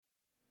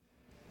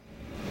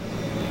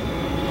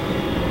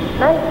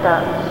成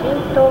田新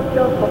東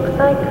京国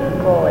際空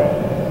港へ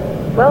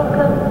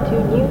Welcome to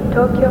New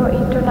Tokyo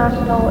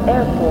International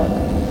Airport,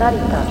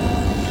 Narita.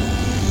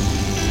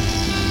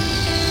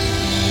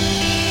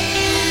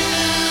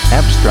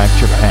 Abstract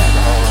Japan.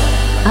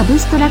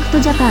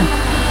 Abstract Japan.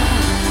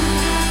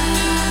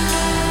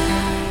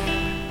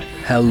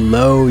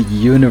 Hello,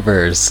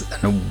 universe,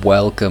 and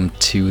welcome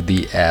to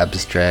the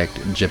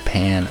Abstract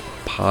Japan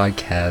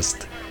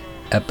podcast,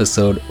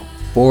 episode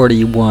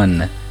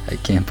 41. I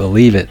can't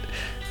believe it.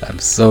 I'm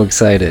so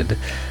excited.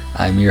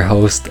 I'm your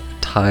host,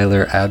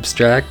 Tyler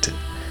Abstract,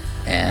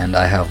 and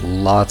I have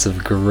lots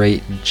of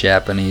great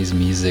Japanese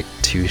music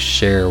to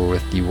share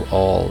with you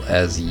all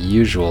as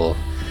usual.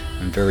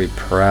 I'm very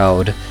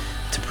proud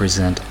to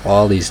present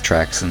all these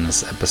tracks in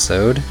this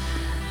episode,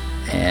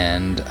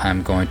 and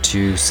I'm going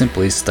to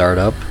simply start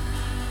up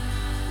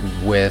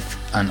with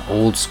an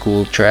old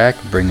school track,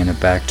 bringing it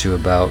back to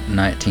about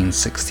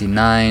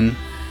 1969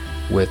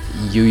 with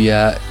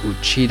Yuya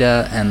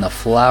Uchida and the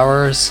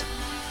Flowers,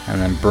 and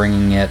then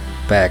bringing it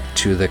back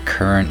to the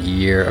current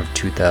year of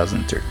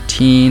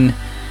 2013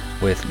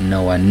 with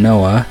Noa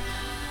Noa,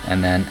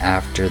 and then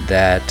after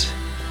that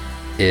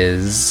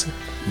is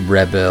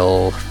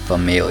Rebel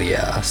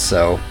Familia.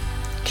 So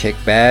kick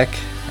back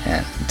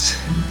and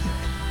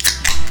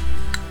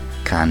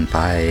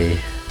kanpai.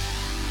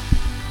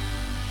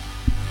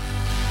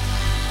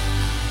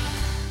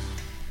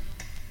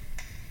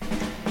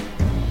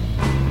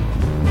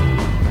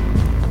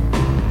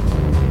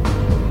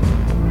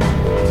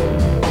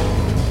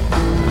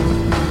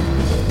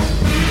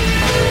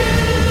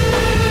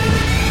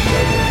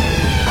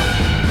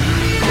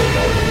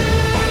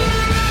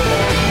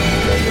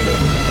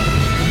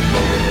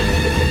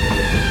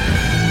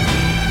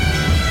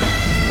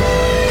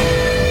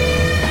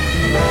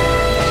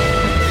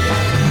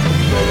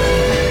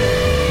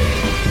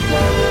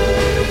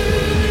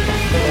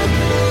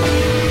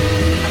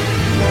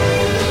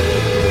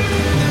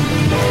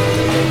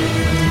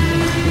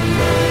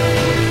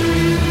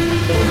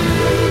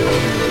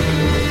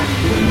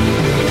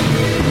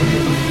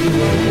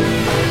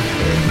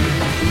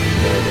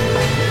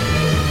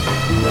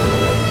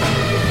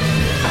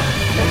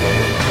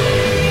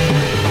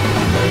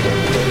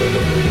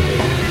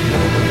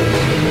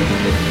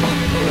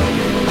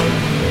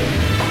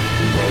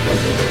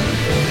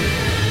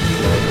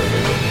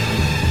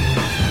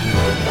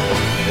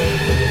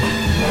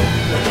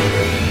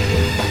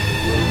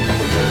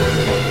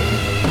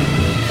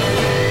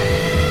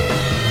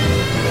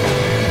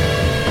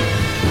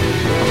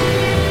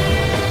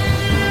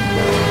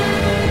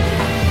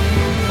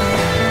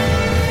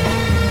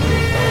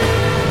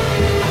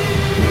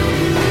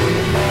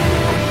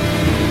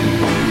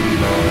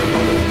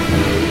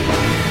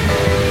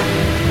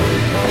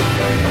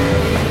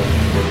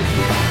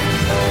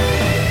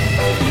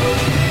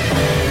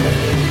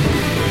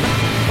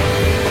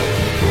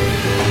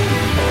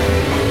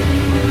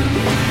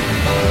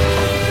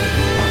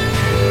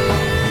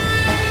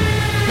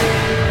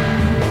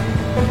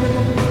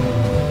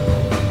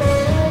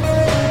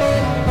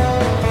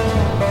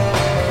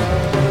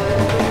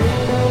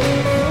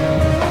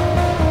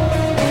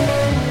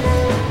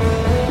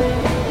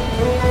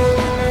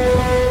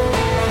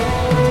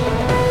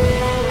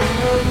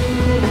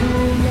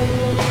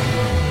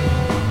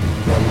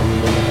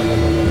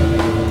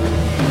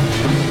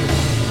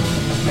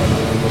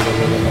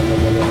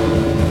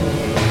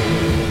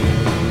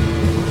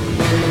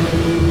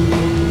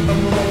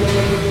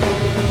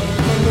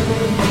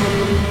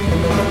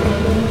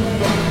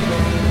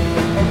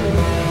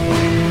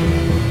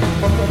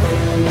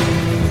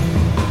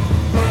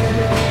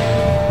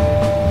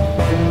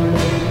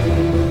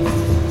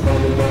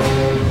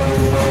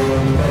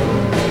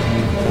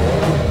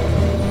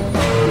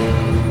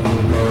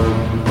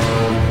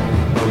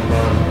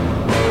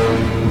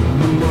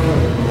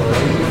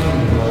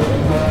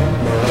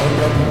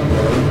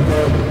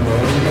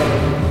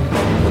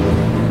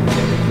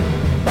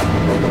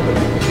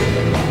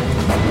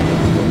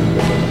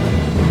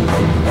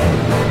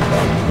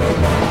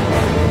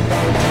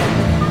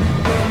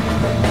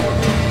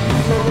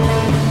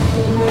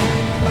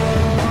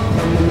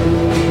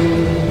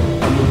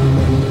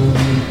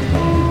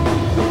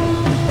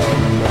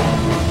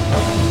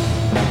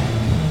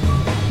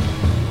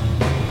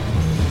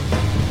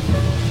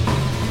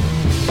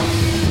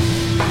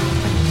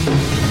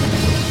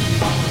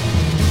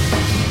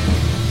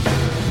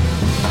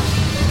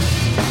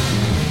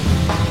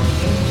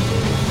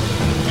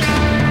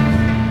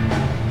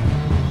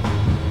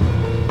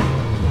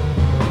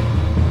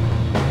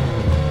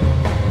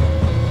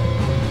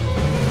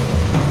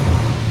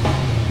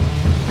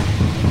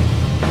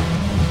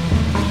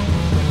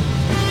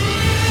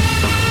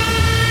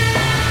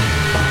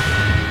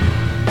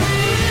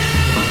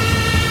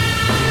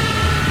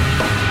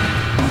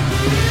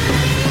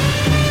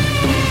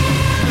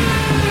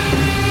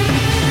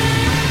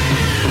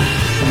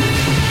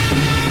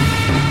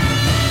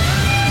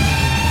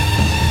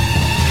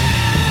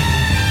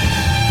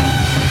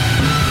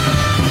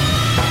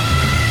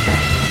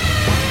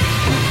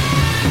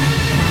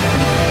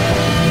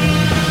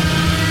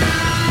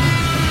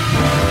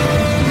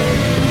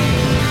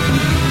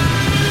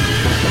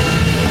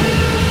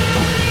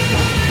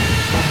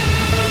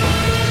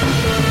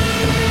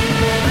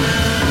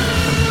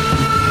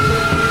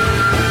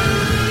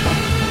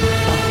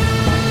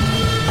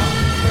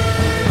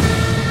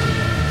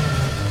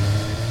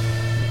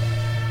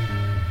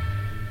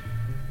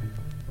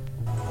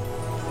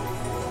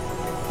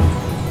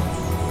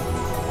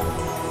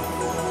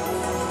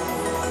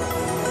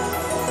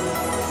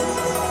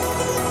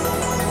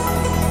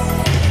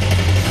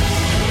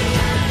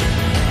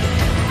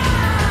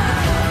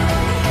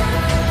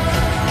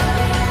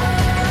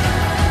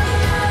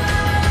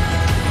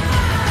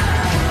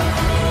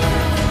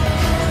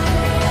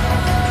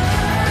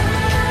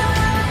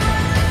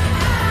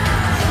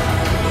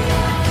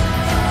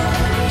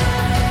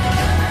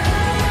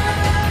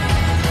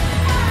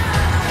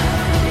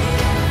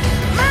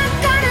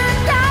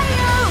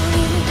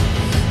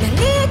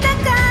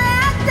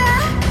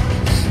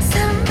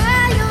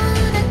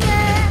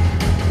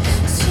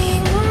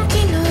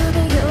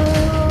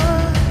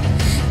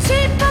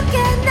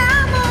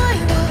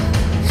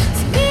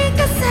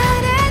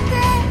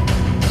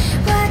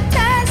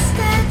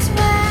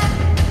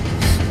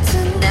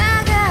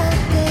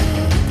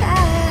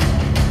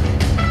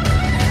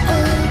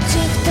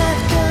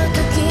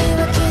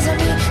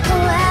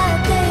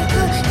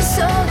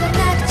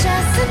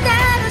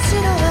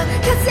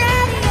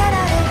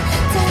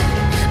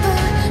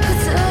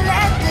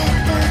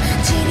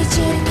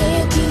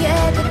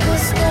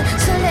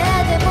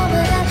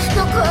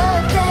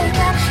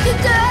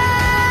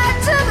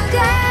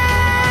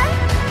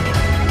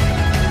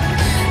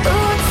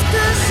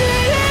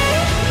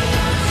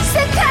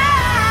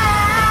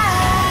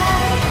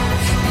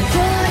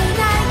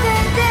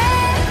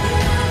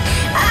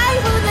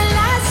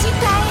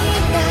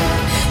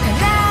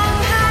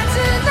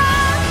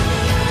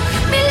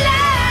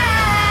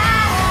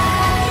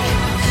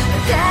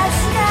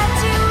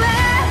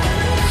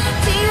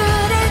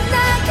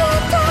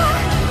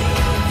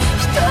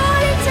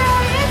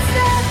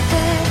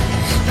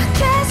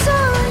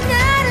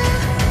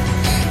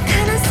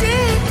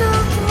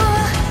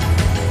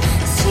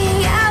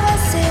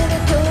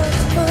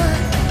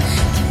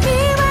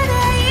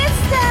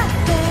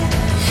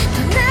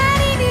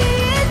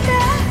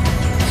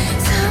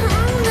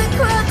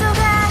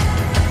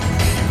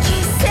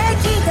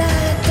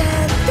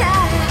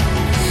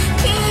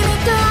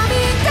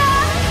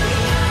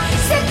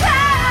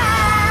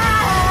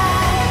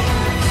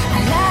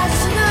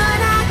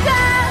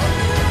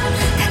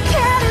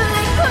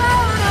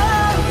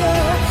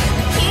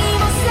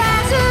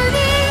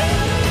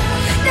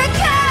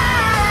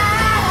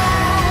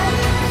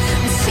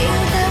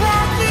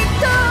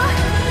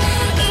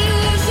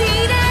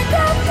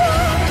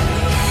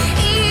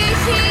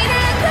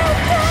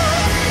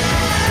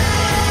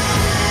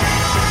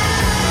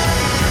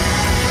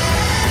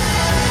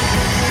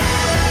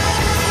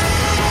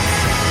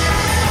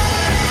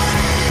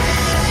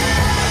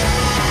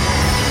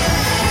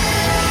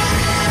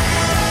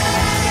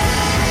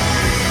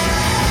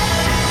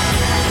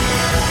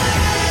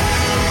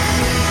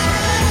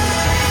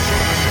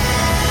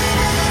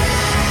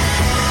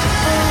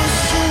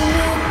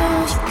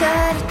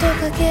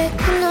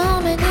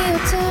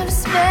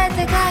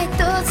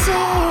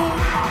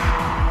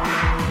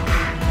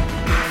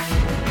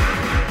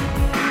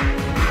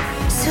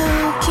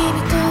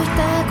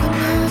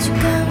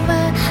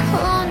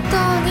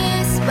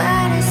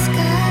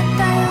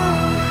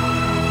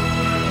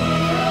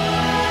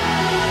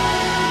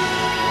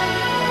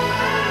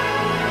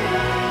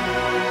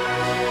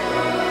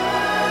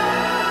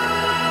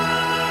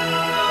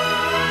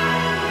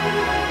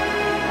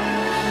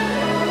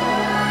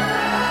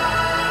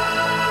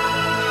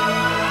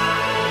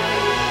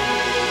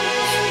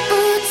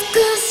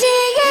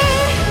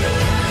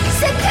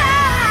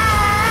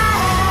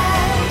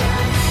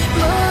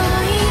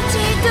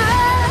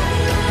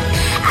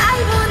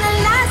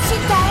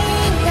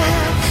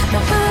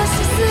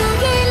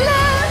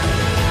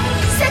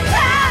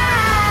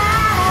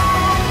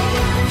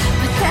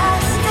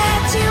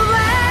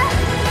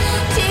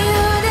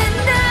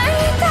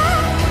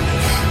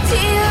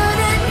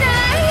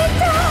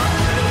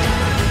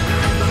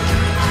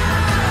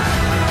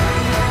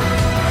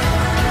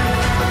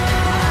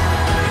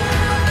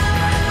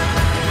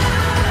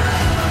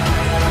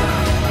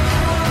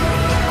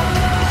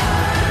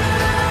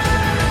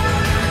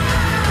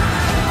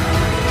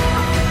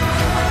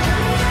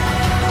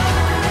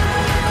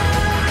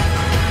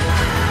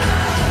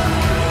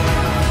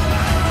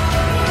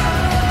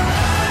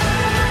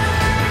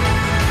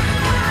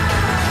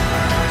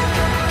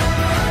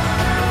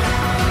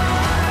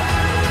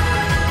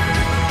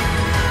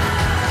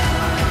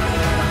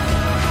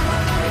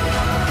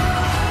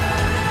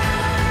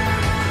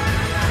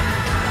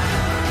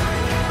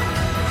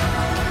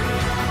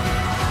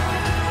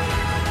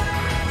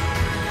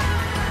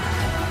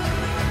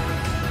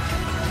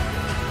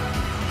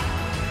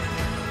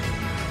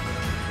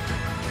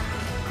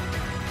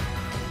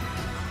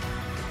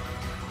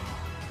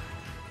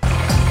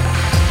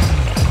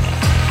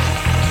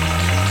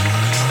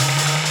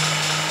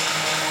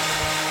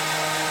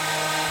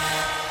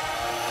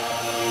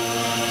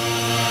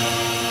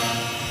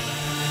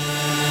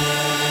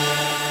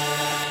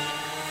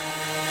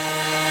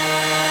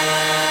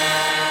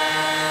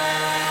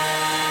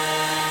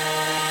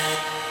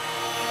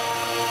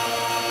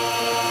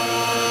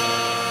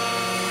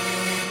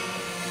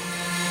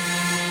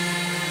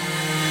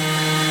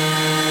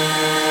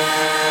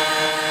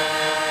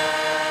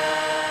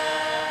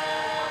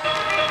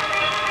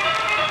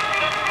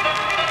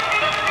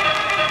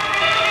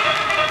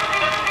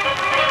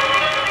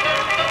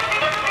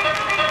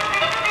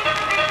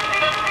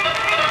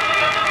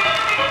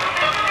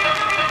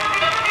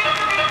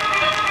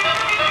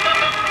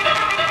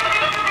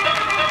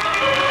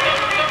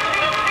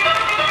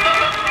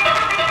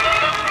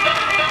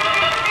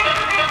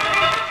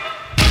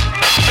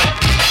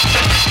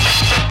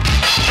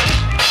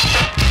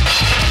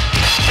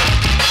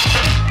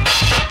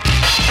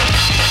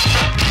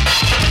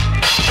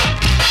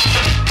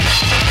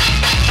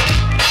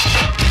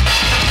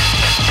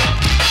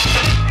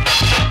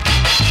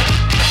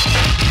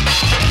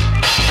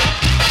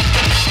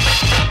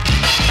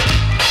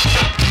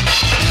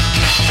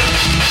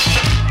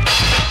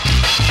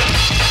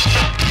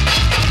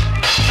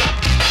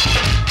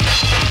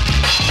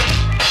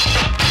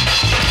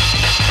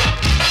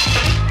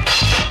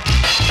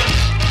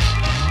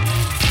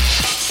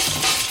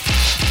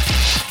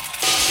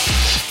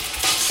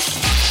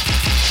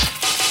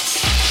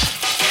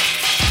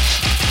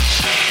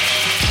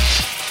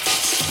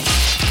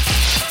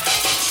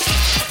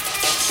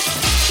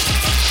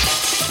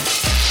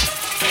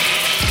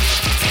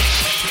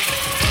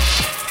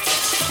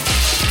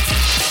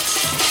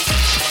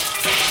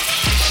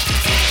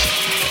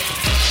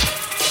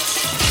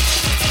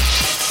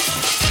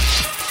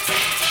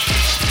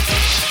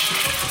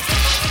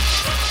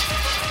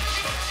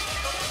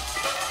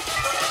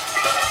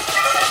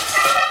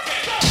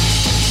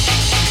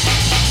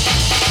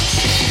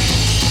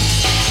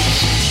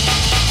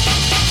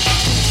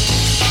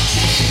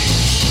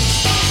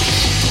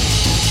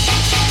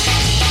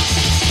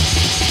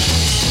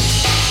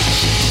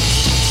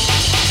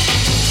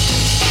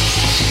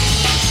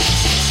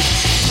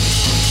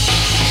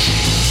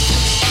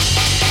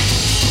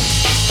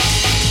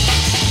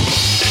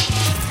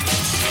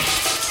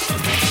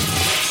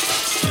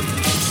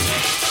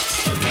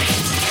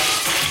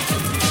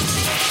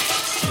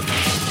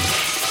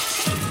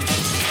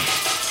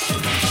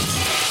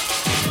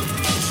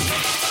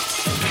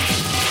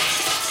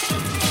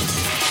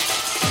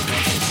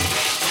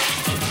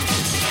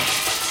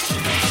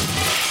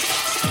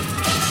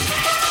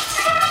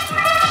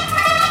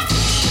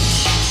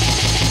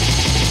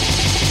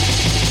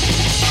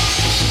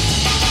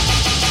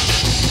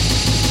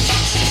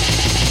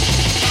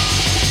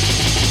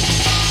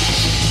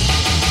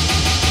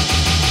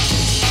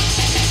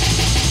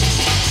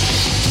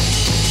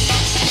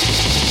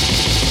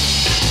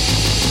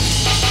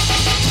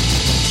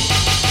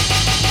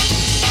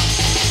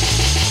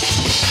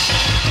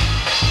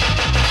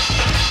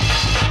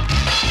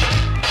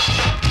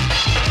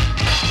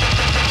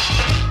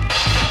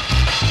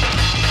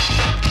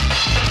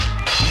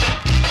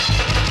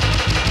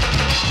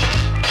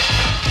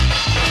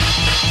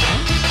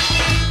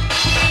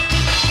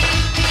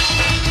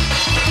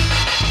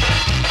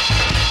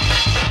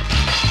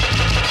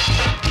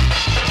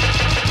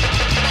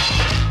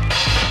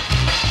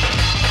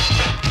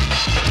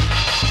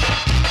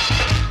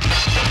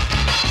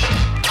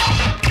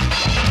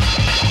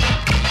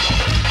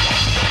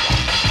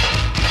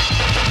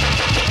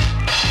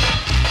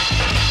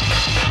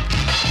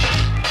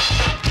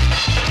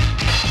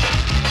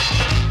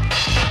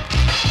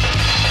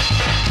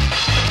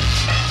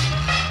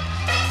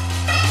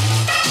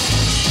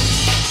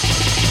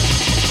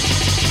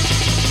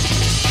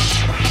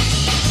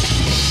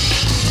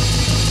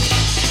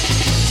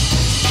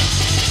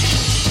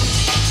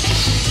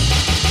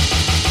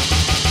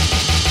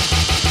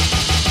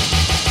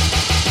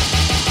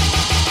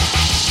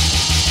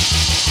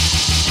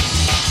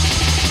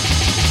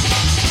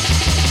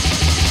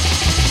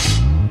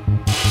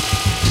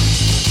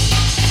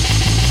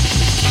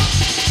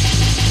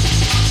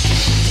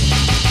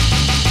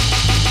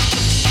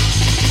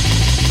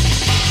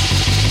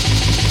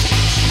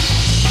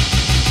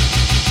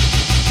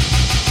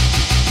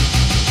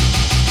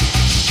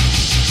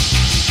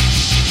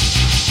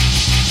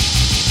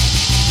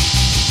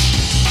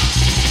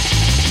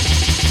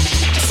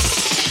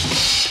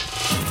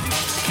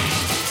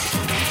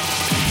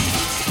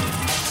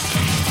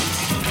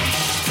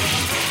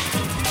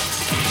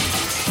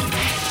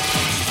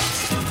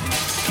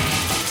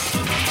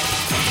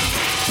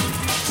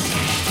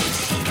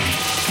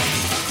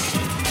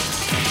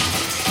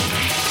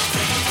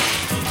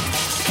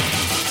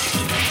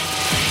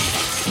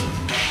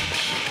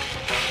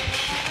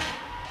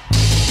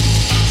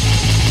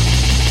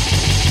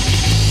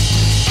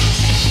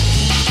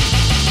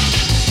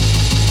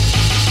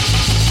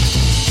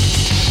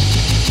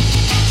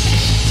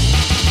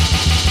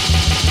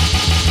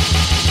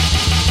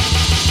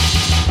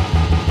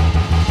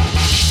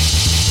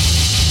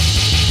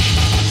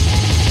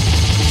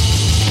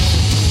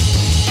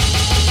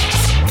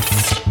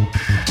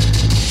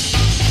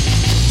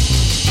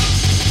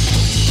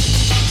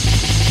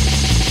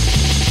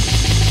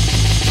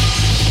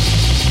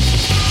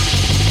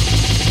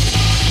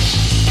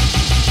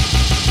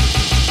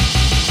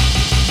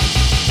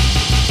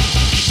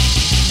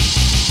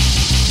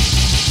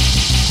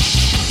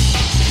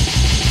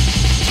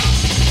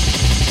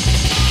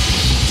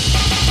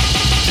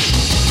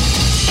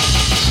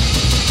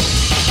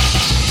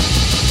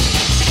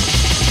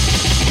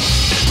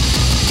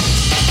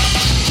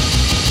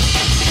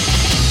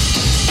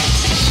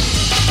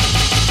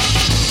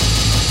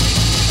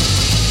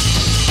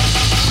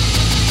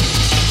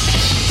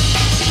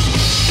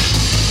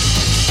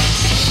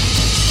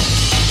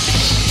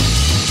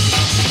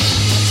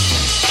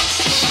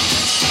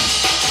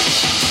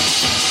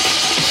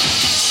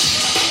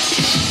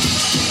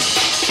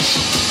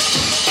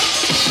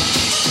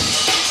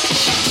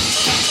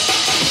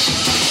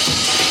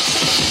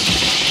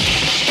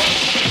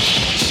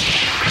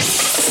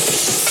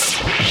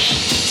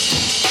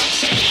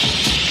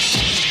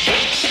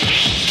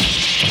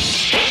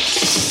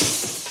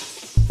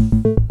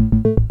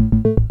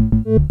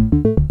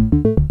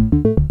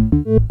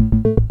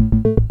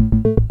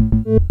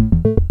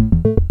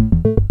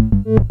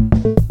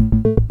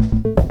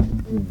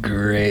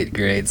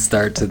 great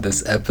start to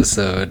this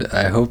episode.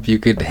 I hope you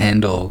could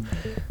handle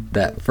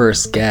that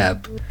first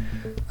gap.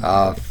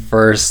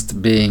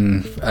 First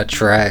being a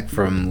track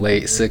from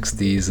late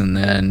 60s and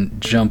then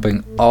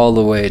jumping all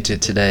the way to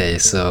today.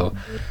 So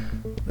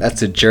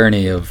that's a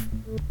journey of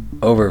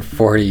over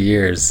 40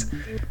 years.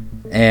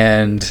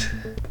 And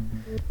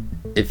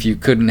if you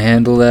couldn't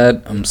handle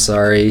that, I'm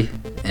sorry.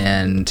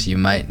 And you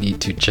might need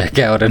to check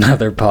out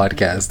another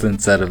podcast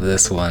instead of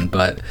this one.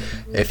 But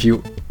if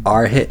you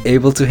are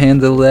able to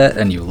handle that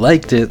and you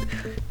liked it,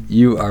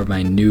 you are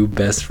my new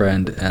best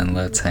friend and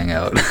let's hang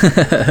out.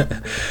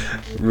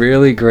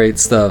 Really great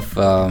stuff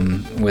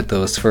with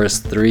those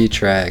first 3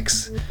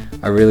 tracks.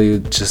 I really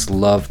just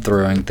love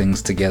throwing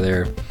things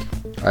together.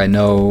 I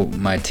know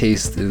my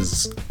taste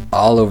is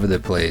all over the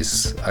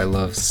place. I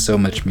love so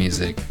much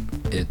music.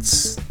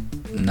 It's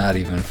not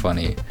even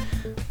funny.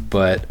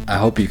 But I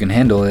hope you can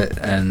handle it,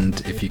 and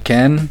if you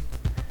can,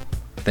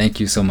 thank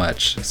you so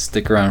much.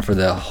 Stick around for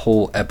the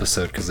whole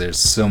episode because there's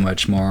so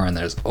much more, and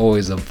there's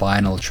always a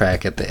vinyl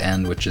track at the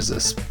end, which is a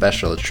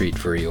special treat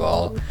for you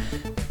all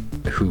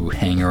who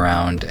hang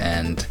around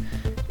and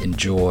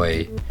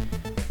enjoy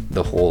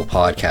the whole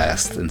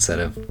podcast instead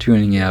of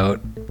tuning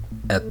out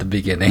at the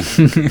beginning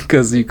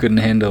because you couldn't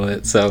handle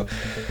it. So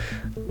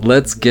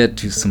let's get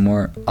to some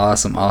more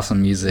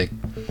awesome music.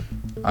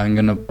 I'm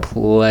gonna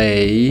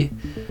play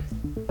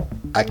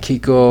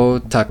Akiko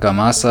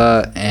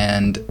Takamasa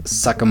and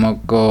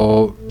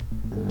Sakamoto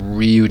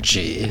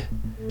Ryuichi.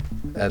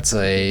 That's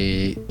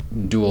a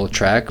dual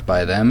track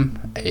by them,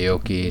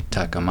 Aoki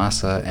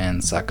Takamasa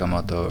and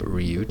Sakamoto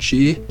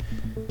Ryuichi.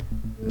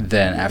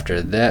 Then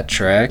after that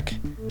track,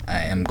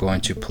 I am going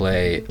to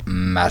play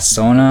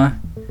Masona.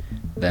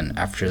 Then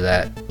after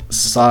that,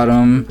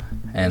 Sodom.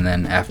 And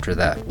then after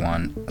that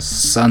one,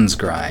 Sun's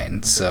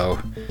Grind. So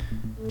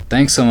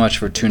thanks so much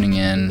for tuning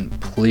in.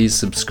 Please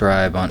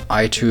subscribe on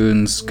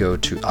iTunes. Go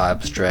to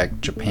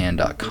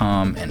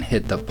abstractjapan.com and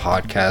hit the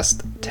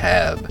podcast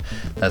tab.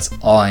 That's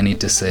all I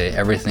need to say.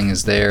 Everything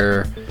is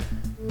there,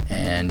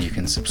 and you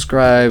can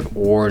subscribe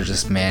or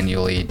just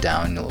manually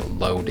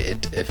download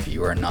it if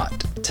you are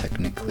not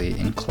technically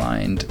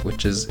inclined,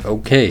 which is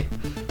okay.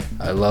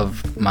 I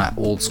love my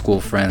old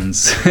school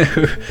friends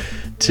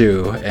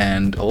too,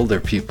 and older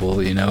people,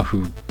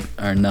 who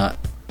are not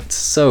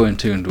so in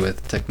tune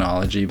with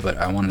technology, but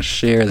I want to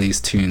share these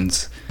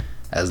tunes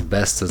as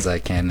best as I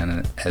can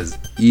and as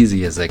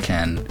easy as I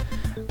can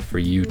for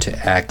you to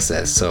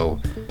access. So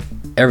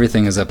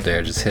everything is up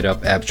there. Just hit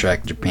up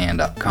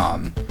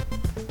abstractjapan.com.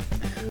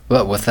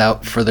 But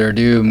without further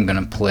ado, I'm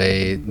gonna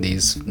play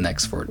these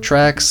next 4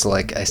 tracks,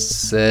 like I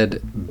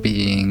said,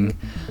 being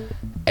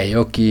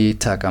Aoki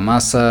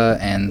Takamasa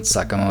and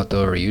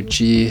Sakamoto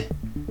Ryuichi,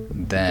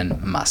 then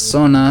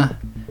Masona,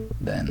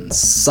 then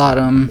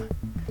Sodom,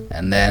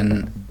 and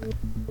then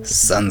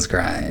Sun's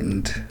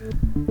Grind.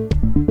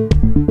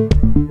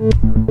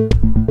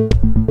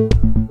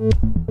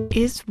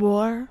 Is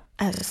war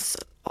as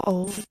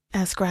old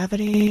as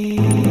gravity?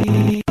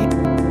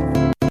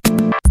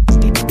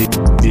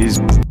 Is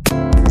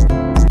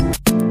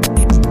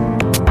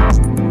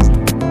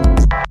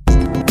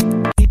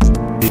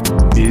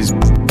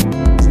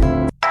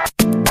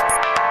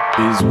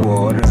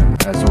water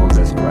as old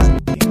as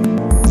gravity?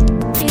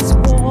 Is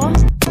war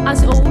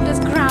as old as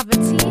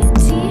gravity?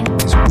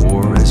 Is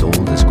war as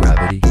old as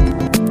gravity?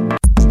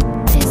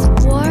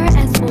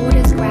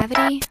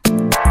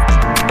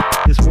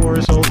 Is war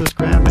as old as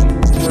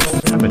gravity?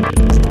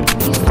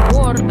 Is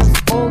war as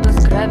old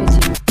as gravity?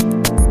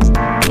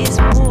 Is war as old as gravity? Is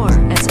war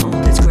as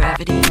old as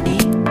gravity?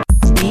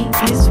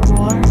 Is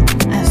war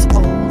as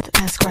old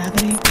as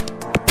gravity?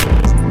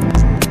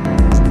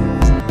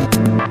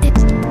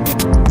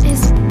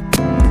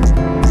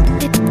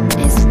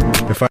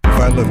 If I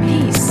love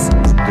Peace.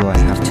 do I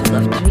have To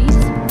love trees?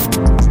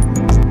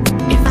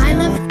 If I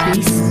love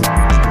peace, do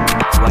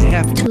I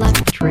have to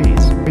love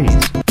Trees.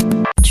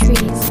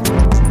 trees.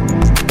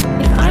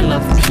 If I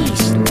love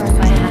peace, Do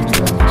I have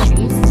to love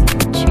trees?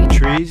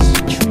 Trees.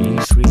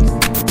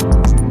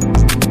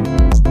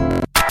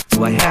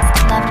 do I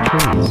have Love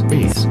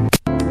Trees.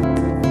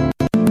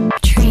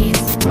 trees.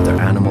 Are there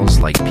animals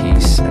like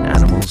peace and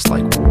animals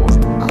like war?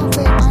 Are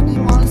there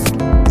animals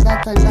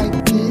that are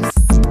like peace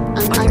and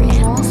Are there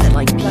animals that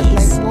like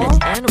peace war?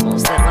 and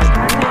animals that like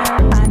war?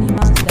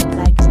 animals that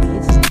like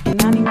peace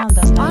and animals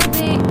that like... Are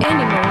there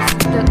animals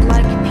that like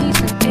peace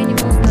and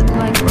animals that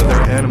like Are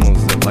there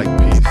animals that like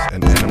peace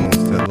and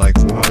animals that like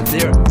war? Are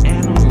there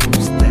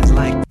animals that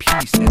like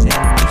peace and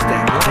animals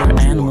that like war?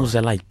 Animals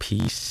that like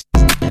peace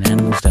and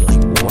animals that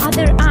like war. Are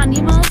there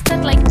animals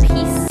that like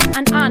peace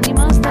and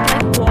animals that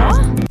like war?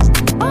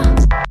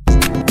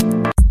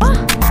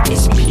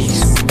 Is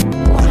peace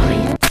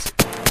quiet?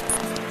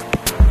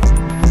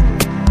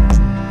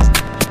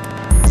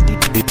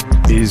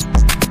 Is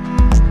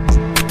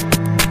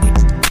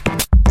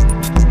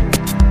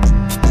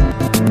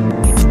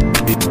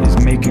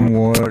making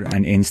war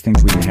an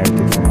instinct we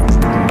inherited from our Is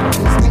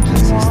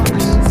making war an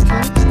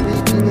instinct we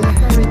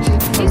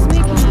inherited Is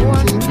making war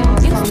an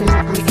instinct we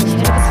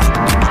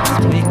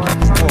inherited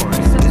Making war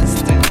an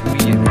instinct we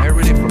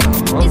inherited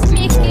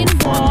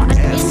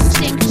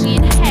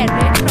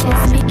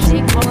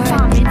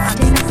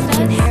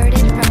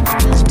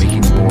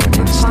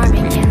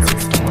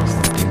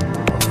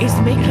Is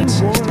making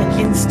war an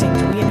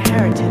instinct we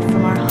inherited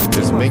from our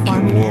hunting Is or making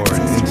farming war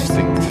an ancestors?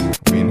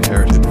 instinct we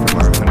inherited from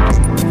our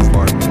hunting or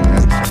farming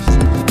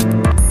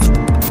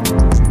ancestors?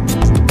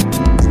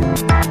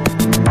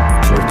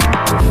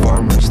 Were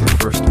farmers the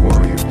first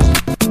warriors?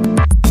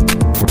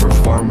 Were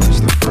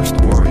farmers the first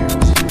warriors?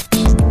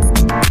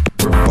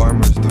 Were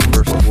farmers the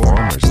first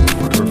warriors?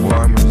 Were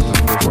farmers the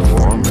first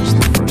farmers?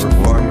 Were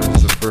farmers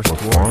the first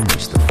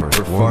farmers?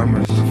 Were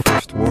farmers the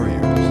first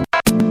warriors?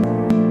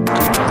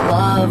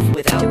 Love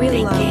without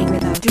thinking.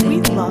 Do we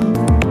love?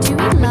 Do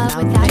we love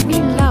without Do we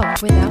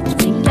love without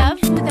thinking?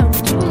 Love without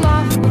do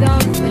love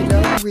without thinking?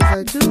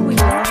 Do we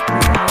love?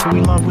 Do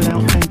we love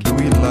without thinking? Do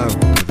we love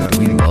without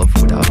thinking?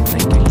 Love without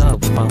thinking.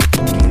 Love without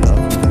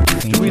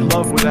thinking. Do we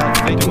love without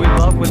thinking? Do we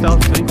love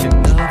without thinking?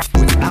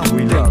 Love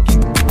without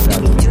thinking. Do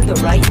we do the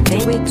right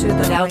thing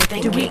without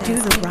thinking? Do we do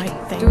the right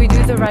thing? Do we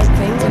do the right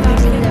thing without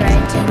thinking?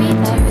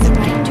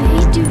 Do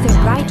we do the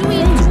right? Do we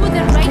do the right? Do we do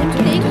the right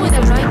thing with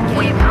the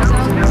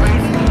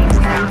right thing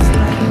without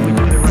thinking? We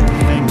do the right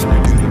thing.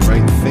 Do the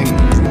right thing?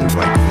 Do the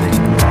right thing?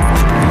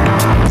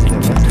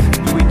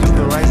 Do we do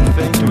the right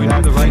thing? Do we do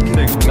the right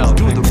thing without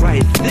Do thinking? the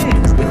right thing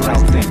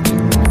without thinking.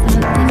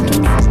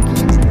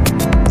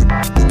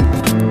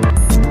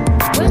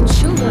 When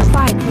children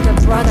fight with their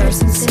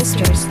brothers and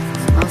sisters,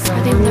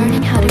 Are they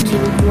learning how to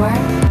make war?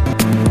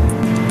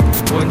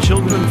 When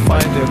children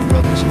find their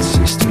brothers and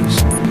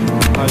sisters,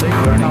 are they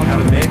learning how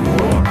to make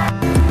war?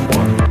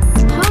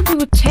 how do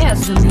we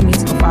test the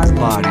limits of our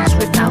bodies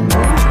without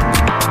war?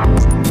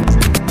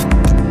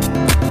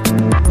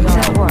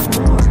 Without war.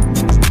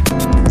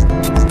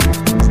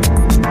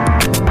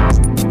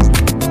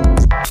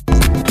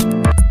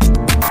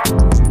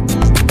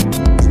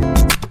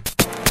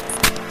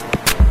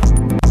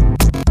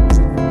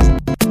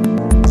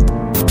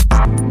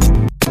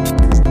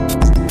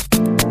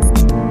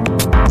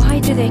 Why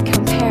do they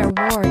compare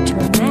war to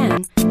a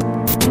man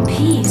and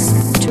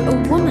peace to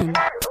a woman?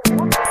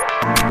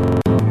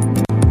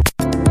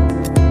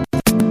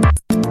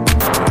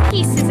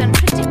 Peace is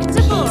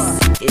unpredictable.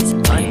 Is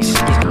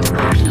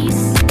unpredictable.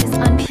 Peace is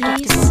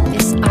unpredictable.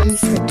 Is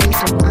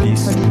unpredictable.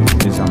 Peace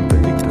is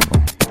unpredictable.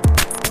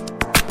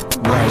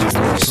 Why is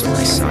war so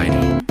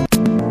exciting?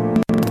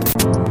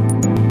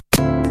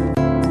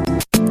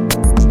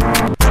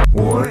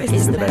 War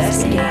is the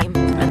best game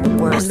and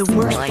the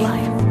worst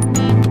life.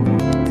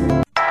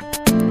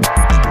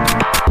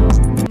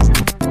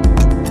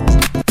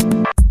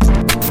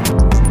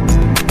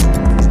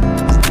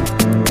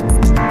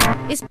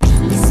 Is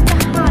peace the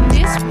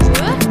hardest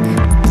work?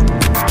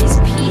 Is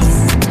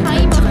peace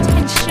time of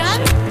tension?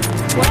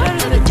 What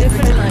are the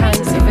different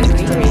kinds of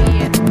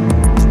victory?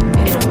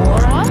 In a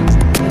war?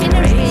 In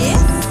a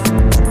race?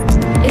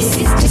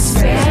 Is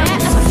despair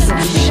a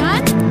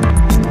solution?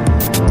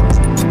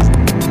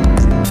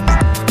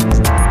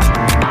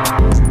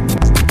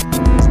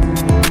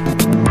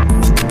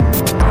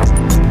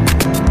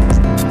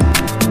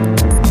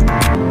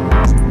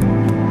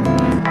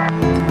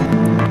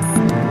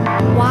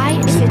 Why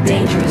is it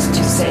dangerous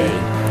to say?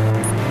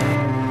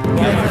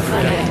 Never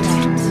forget.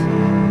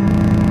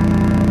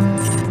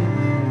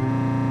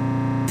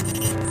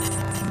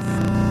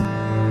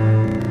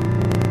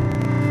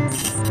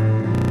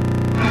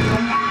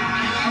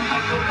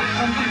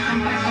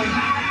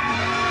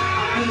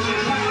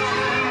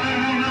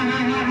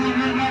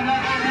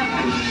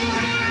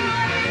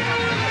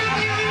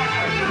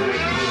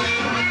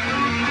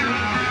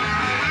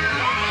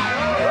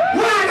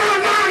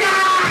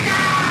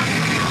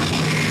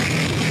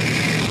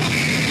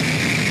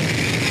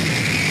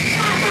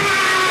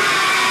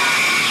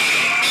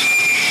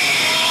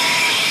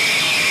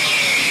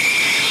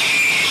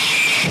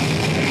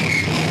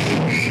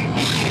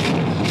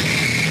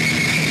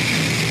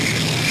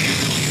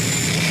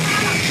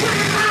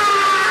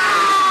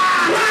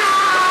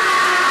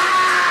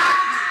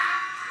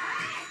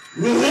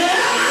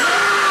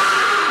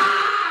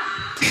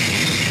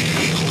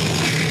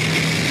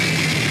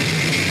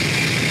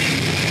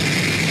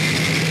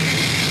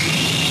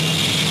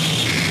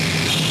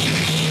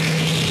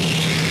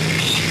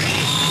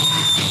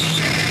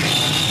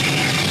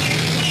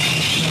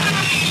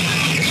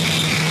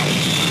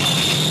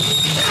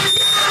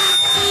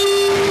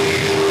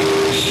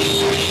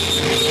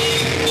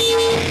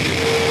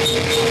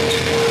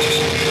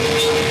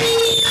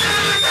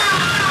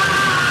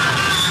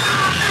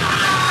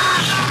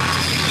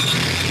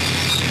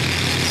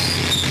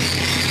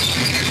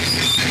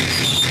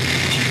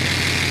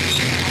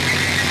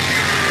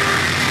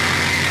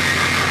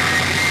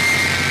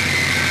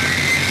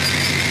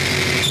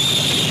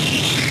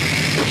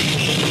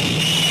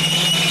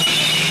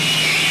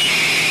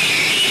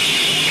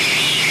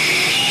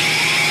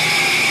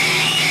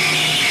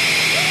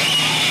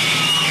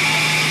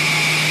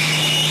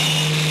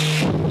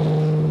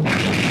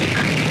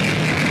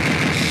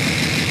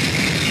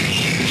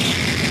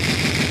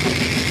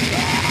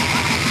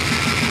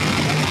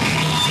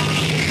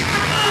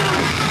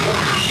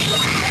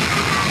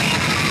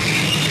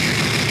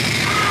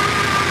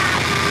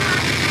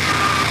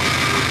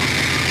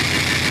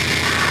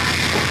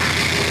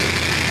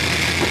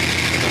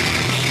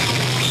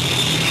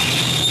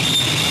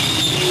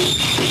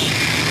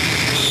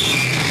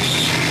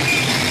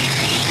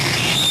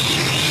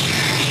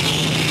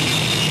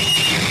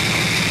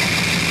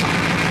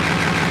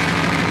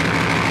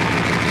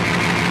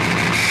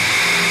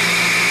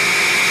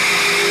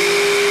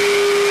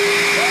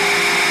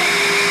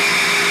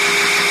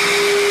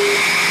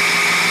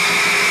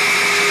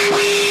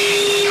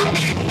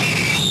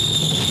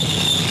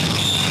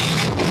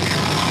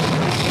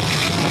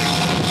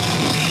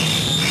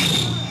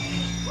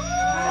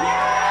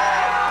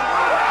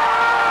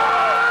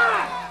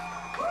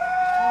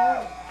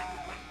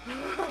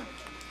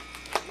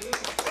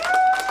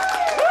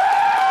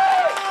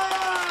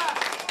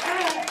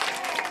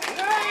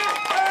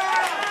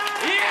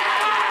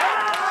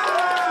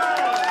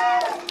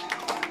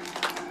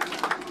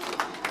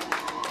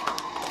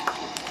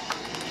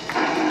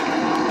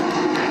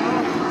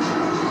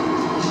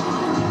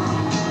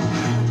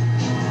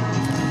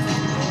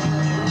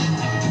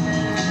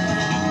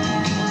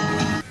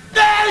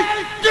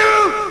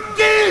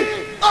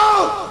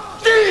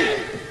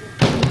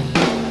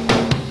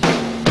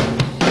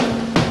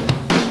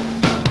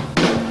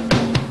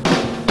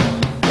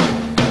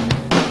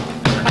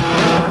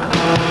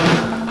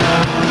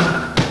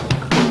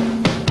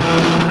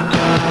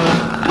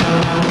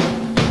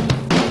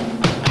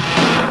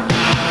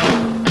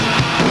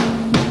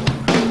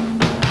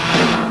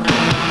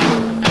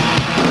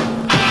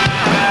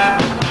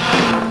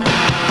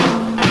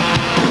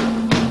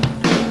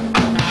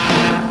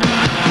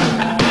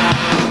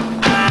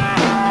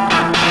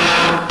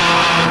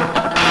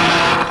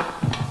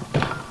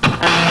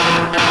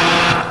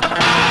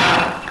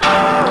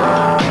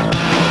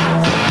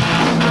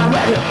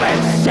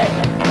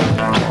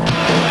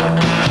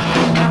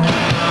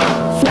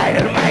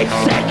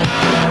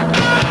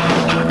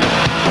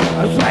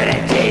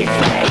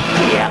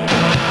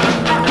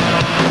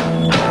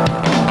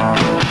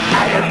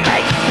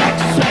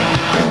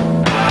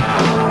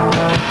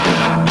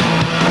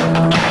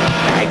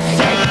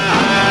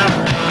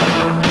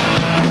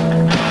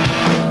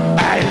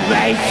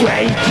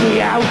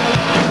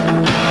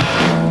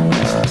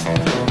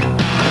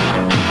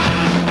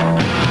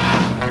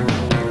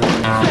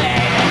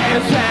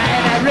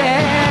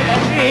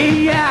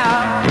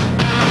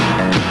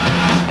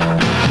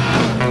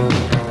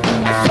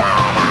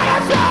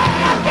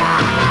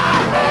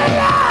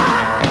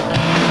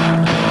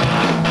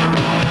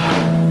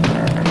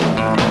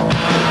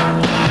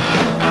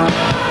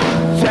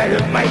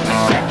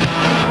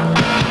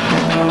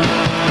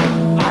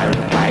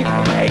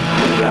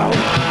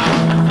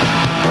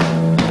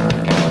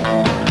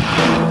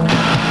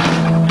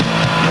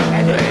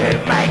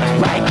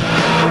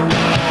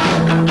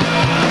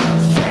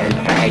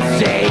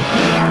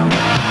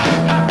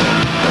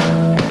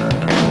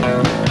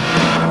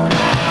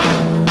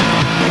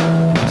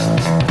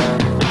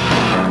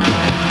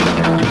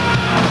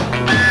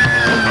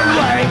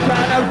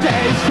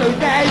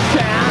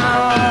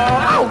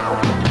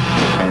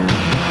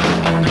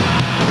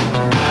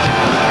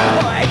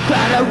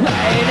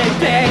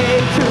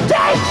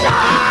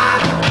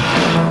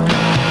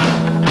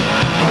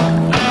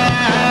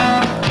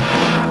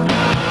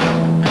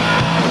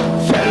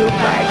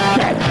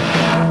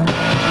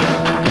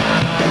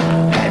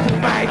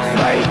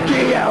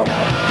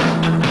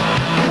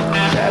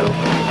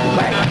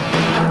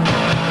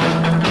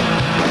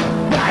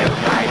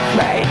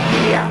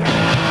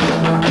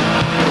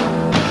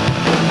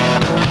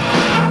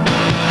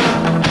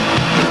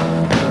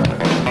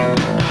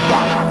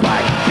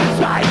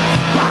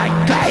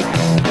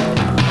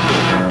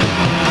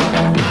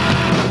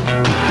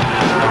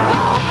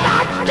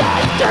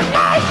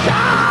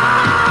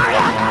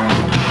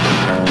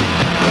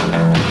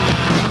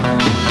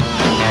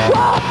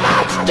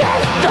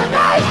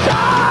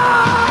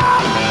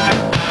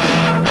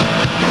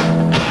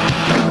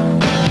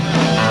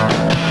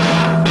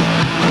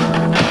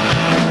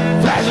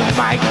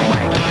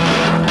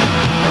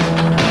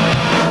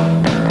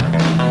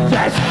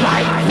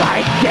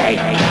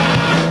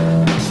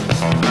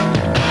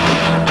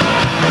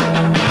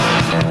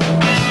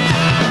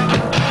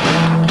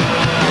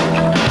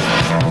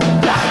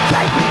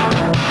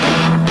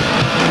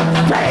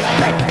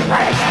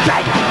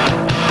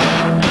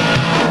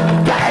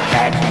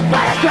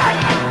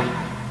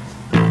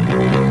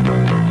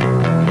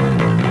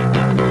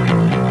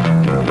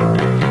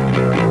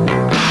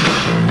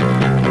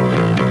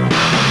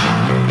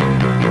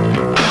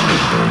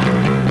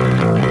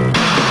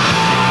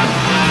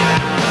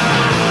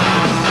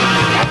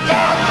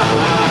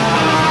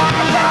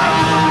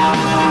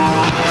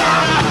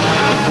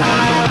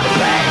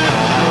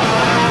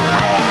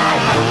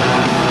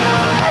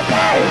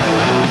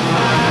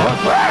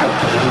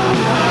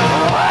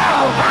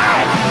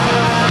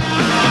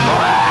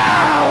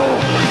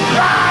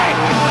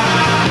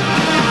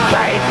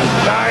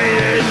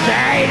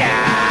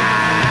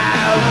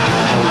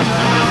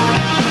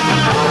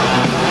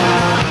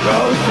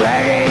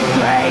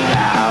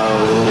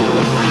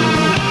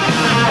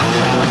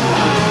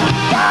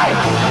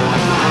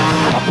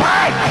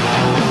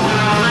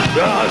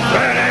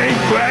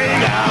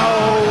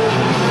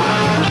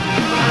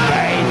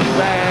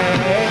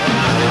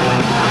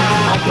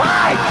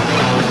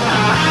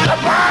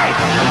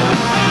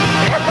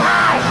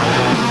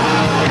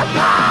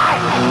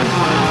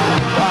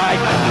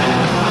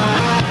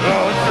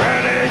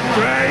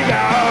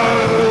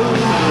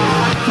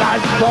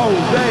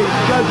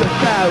 as a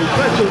sound.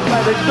 Special by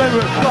the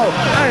generous flow.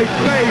 Eight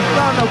waves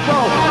on the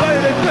flow.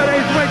 Where the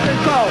city's reaching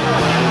go.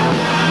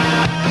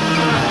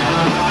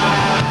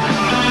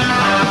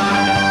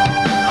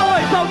 Oh,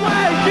 it's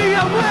away, see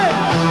away.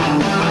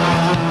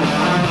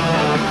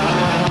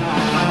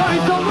 Oh,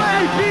 it's away,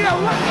 see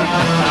away.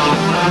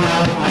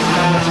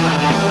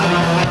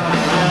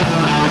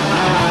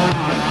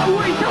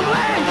 Oh, it's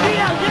away, see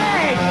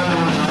again.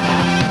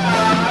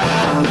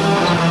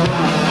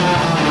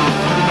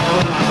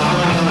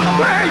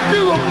 Way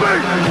to a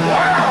big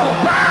world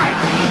back.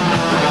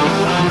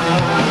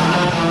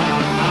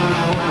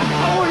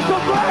 Oh, it's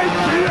away,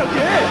 see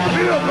again.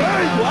 See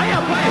again. Why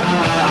am I?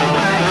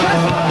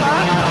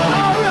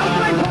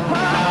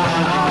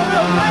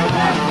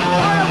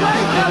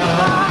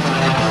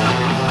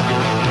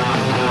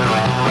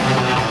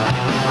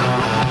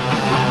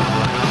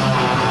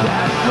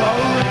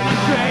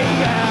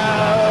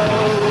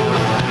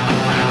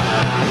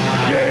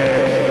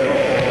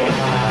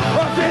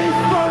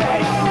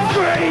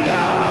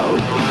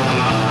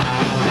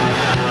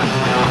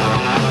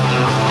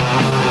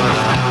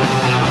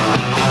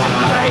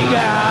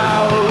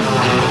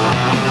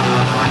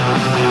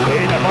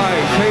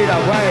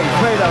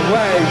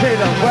 Fade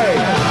away.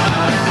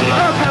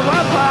 Okay,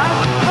 one part.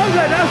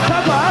 Okay, that's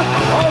cover.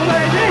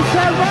 Only this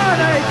and one.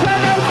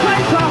 Eternal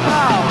straight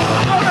cover.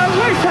 On the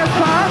weakest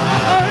part.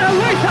 On the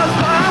weakest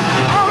part.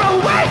 On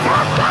the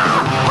weakest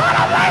part. On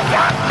the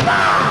weakest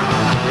part.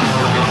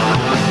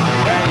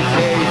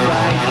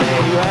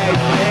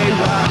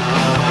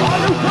 On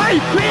the way,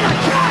 win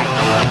again.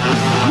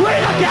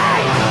 Win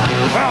again.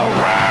 Oh,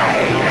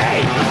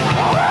 right.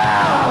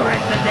 Oh,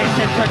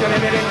 resignation to the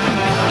minute.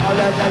 Oh,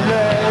 that's a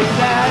lady,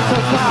 that's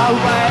a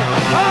power.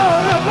 Oh,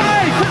 the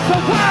way, that's a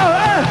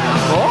power.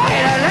 Oh,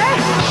 yeah,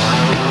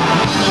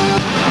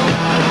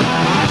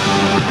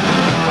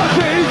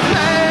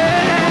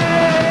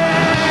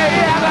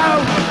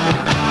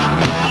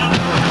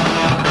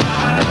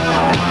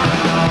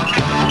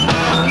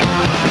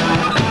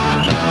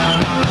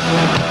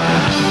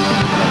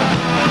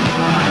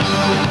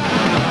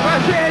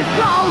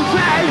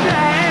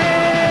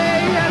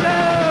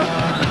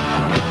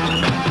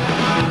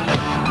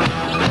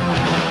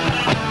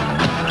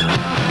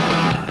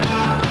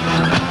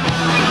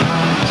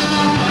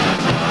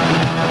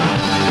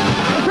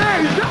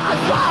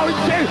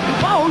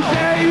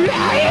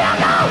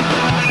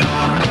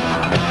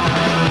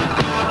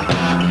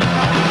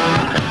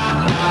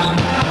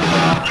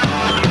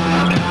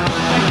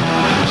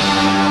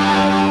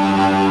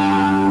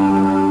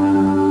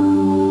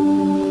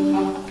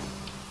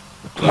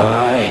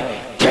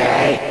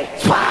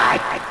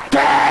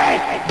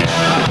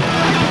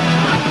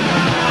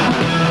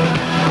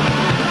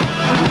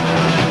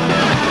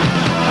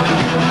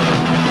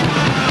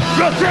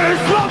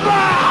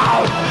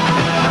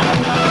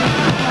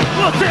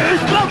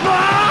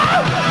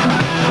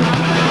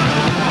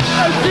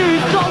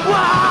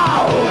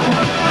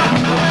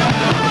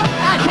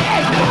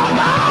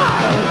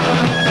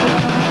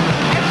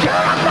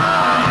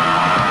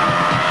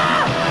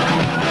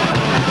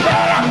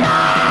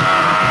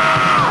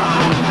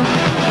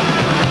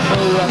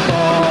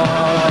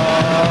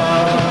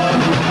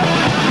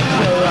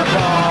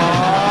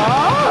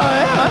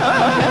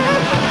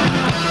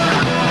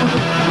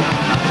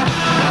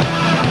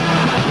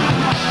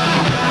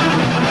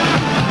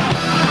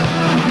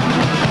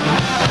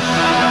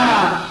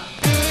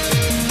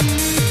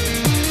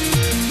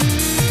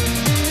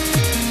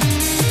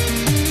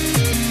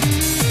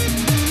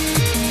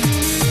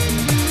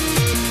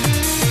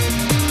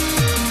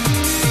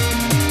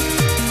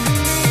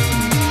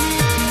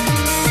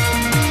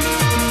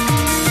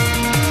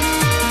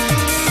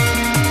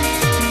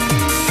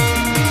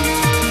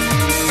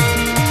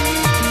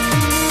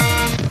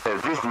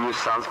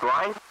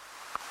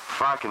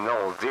 Fucking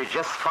no, dude,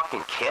 just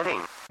fucking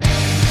kidding.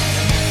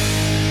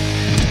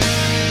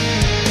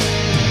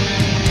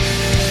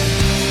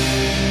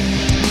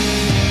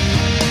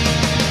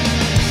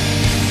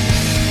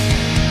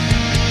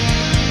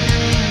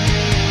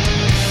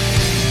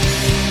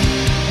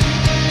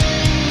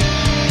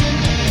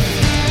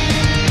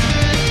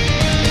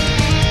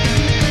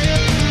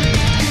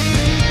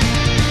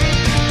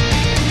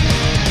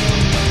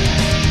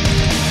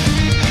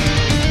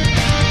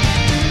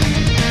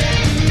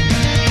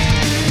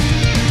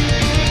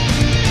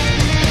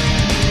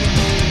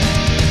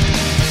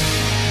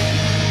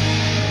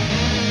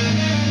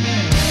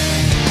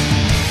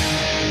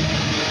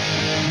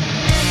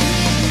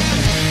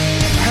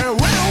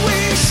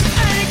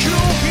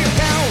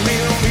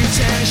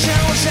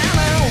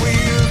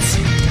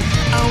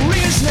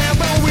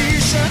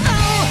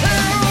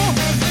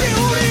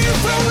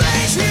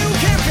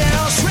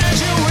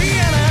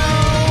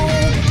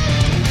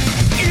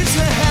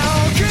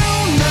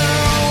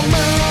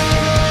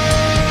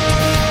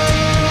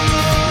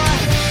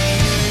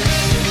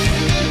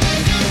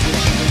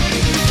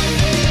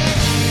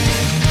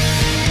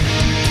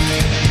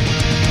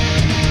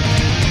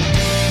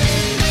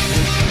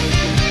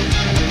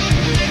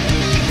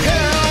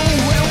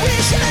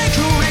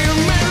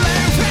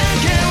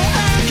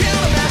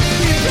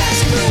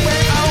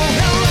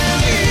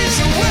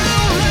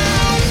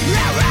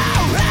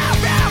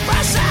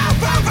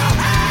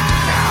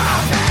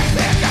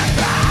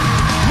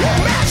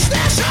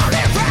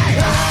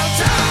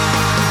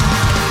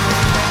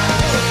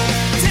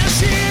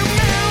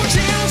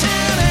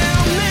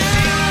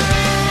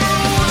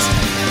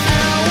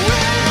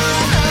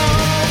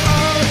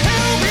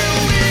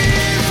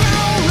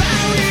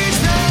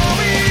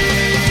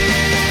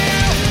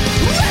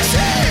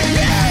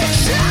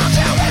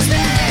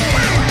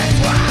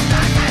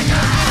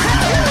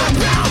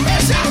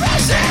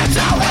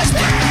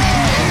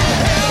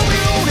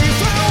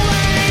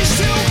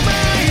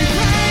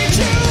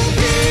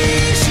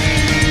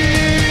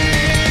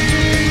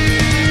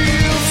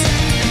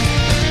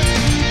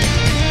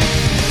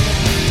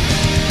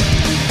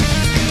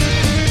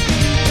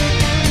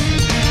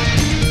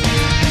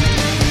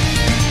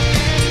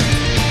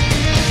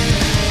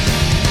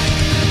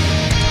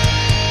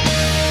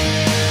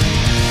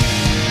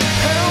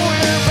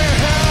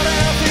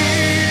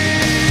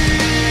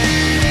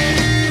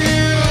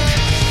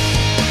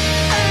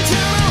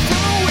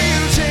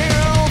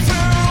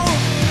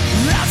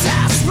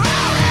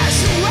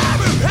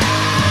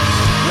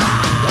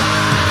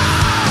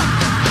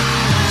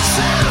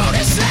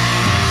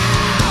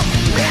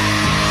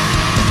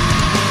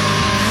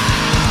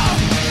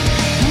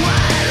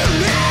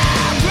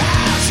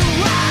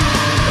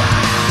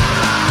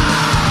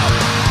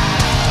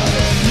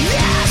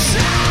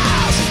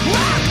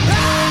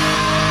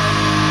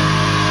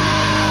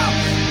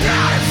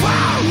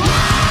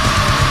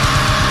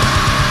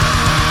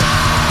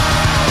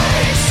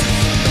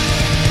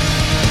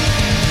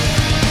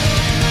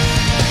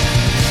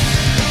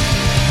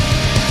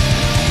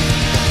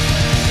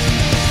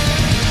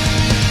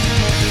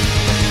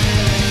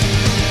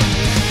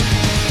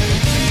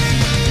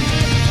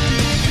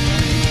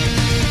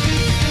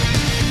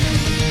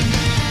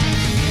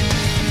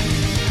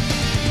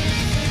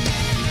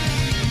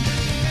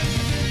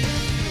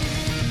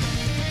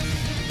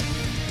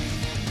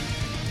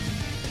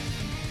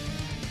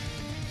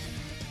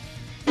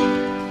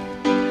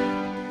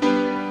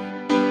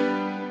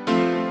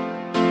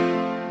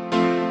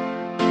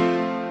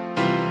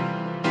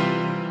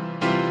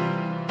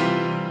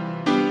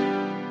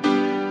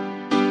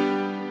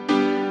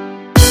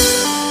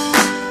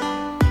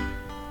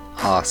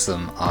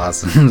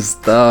 awesome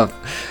stuff.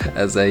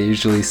 As I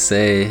usually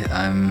say,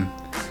 I'm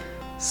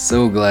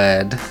so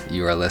glad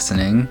you are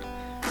listening.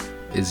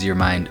 Is your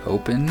mind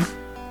open?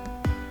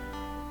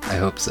 I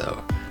hope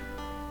so.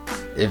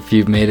 If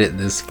you've made it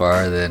this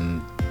far,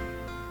 then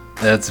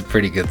that's a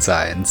pretty good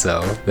sign.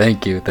 So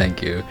thank you.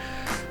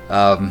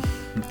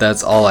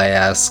 That's all I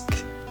ask.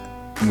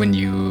 When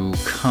you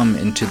come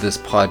into this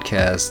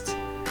podcast,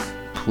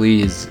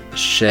 please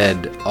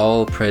shed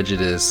all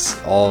prejudice,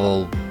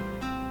 all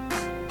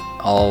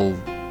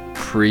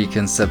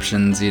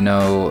preconceptions,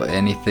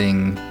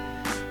 anything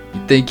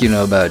you think you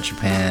know about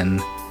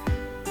Japan.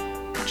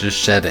 Just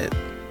shed it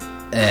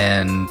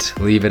and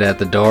leave it at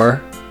the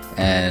door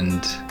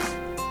and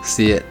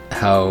see it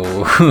how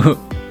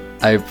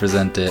I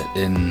present it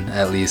in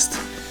at least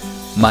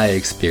my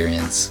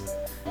experience,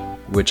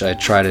 which I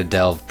try to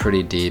delve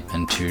pretty deep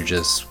into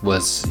just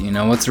what's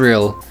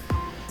real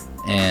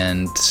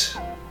and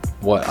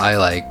what I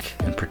like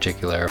in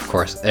particular. Of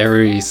course,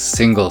 every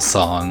single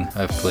song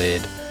I've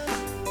played,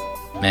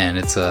 man,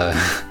 it's a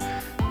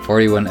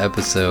 41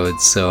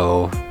 episodes,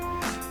 so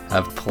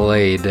I've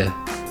played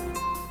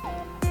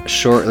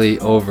shortly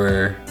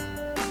over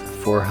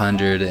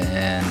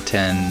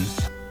 410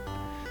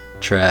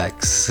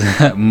 tracks,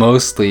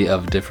 mostly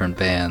of different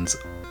bands.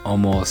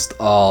 Almost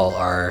all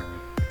are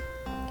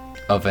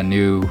of a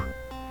new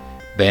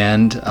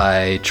band.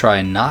 I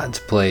try not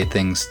to play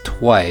things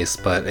twice,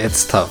 but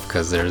it's tough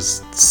because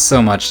there's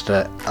so much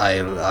that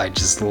I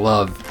just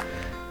love,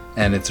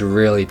 and it's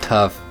really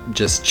tough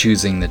just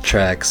choosing the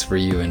tracks for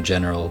you in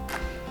general,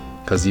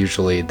 because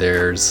usually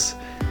there's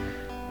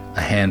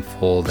a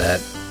handful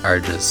that are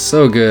just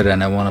so good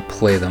and I want to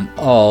play them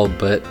all,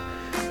 but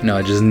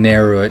I just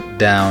narrow it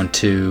down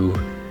to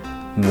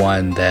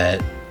one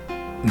that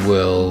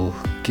will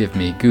give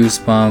me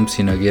goosebumps,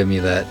 give me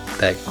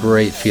that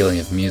great feeling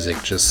of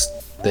music just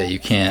that you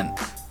can't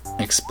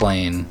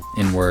explain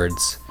in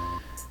words,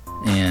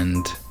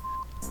 and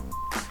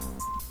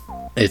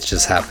it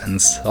just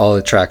happens. All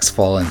the tracks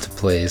fall into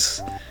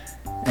place,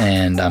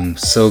 and I'm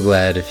so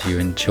glad if you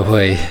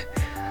enjoy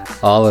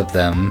all of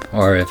them,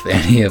 or if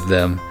any of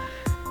them,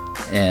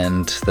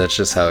 and that's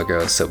just how it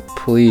goes. So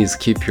please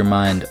keep your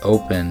mind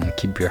open,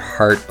 keep your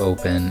heart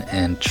open,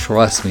 and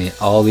trust me,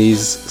 all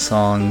these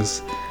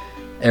songs,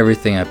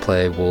 everything I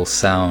play will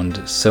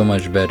sound so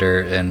much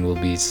better and will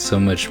be so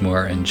much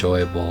more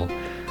enjoyable,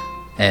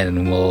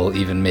 and will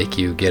even make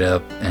you get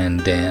up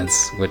and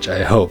dance, which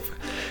I hope.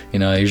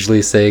 I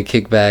usually say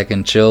kick back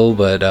and chill,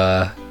 but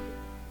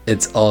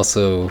it's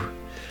also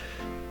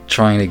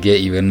trying to get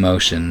you in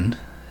motion,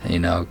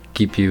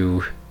 keep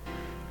you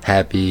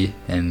happy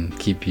and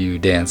keep you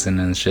dancing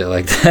and shit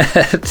like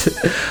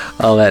that.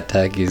 All that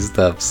tacky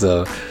stuff.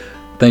 So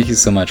thank you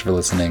so much for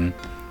listening.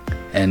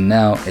 And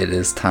now it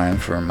is time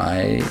for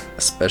my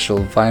special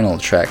vinyl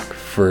track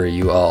for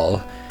you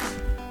all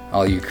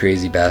you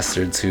crazy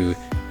bastards who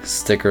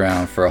stick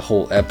around for a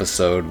whole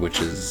episode, which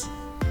is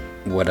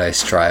what I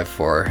strive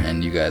for,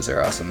 and you guys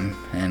are awesome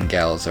and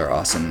gals are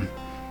awesome.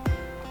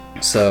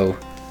 So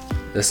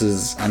this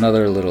is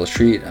another little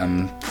treat.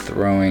 I'm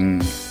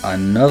throwing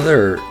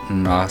another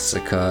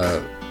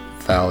Nausicaa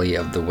Valley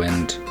of the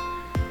Wind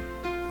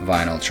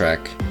vinyl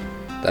track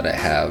that I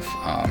have.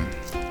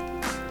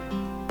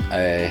 I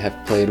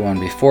have played one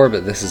before,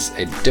 but this is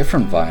a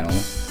different vinyl,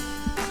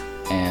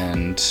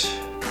 and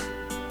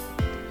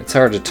it's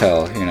hard to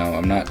tell.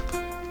 I'm not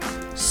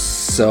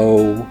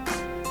so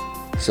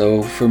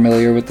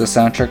familiar with the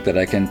soundtrack that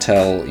I can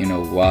tell,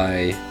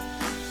 why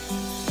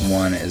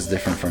one is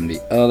different from the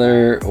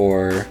other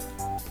or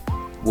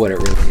what it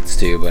relates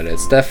to, but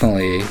it's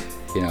definitely,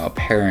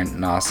 apparent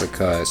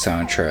Nausicaa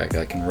soundtrack.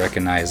 I can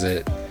recognize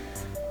it,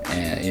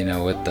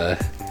 and with the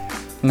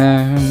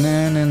na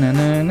na na na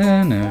na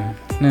na na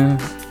na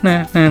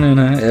na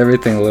na,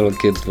 everything, a little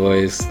kid's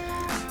voice,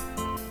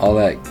 all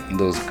that,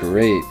 those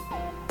great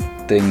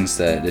things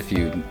that if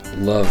you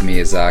love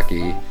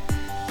Miyazaki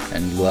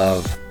and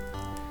love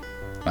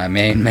my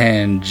main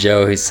man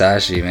Joe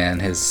Hisaishi, man,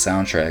 his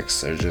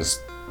soundtracks are just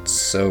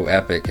so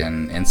epic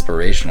and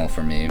inspirational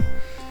for me.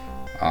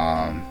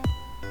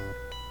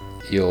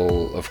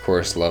 You'll of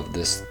course love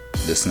this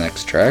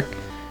next track.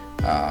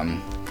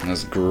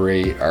 There's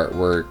great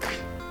artwork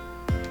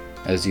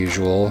as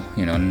usual,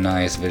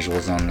 nice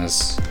visuals on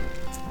this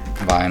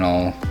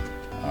vinyl,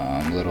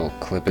 little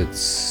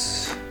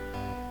clippets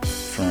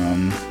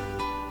from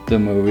the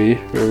movie,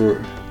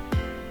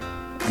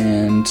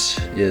 and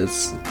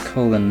it's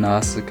called the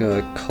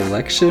Nausicaa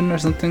Collection or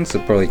something, so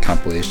probably a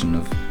compilation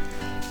of,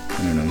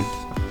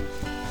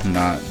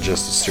 not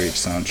just a straight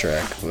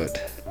soundtrack,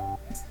 but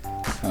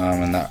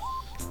and that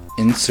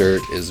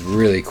insert is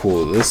really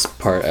cool. This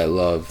part I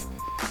love.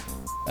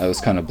 I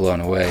was kind of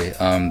blown away.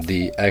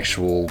 The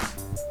actual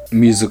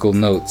musical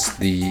notes,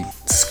 the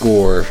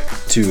score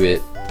to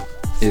it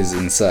is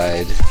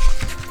inside,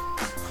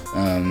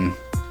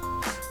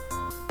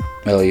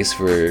 at least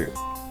for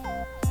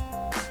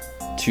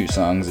 2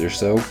 songs or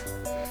so,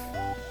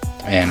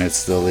 and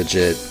it's the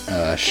legit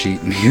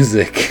sheet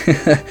music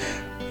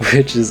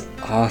which is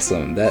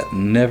awesome. That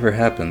never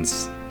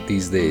happens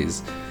these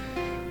days,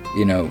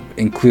 you know,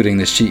 including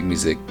the sheet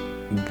music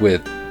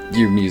with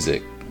your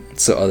music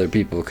so other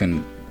people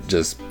can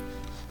just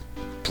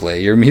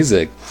play your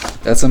music.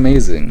 That's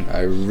amazing.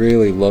 I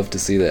really love to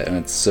see that, and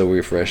it's so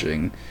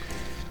refreshing.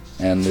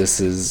 And this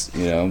is,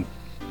 you know,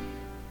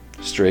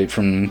 straight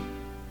from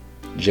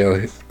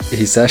Joe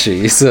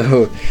Hisaishi,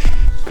 so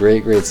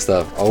great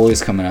stuff.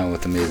 Always coming out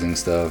with amazing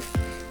stuff.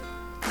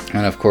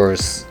 And of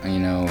course, you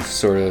know,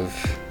 sort of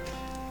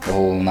the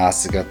whole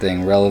Nausicaa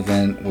thing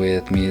relevant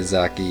with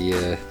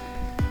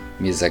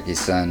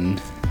Miyazaki-san,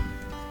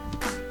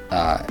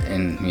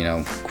 and, you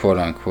know, quote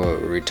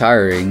unquote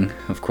retiring.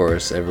 Of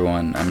course,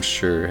 everyone I'm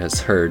sure has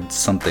heard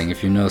something.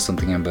 If you know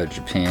something about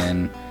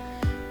Japan,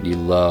 you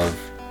love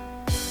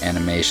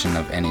animation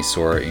of any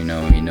sort, you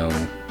know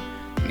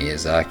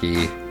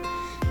Miyazaki,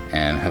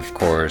 and of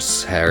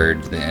course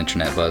heard the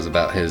internet buzz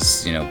about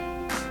his, you know,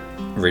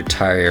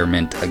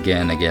 retirement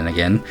again.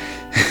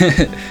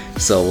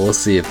 So we'll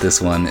see if this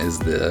one is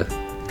the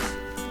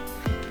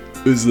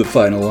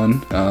final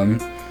one,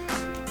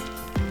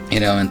 you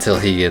know, until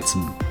he gets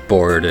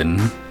bored and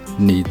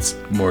needs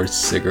more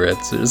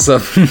cigarettes or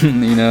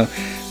something. You know,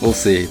 we'll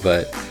see.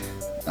 But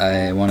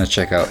I want to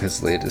check out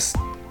his latest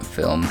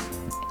film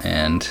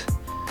and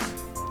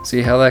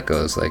see how that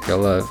goes. Like, I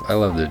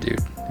love the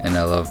dude, and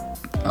I love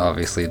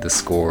obviously the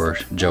score,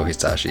 Joe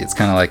Hisaishi. It's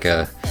kind of like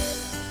a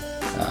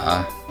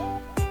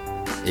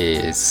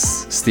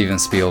Steven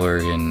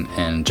Spielberg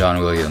and John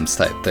Williams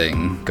type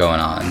thing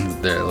going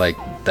on. They're like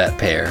that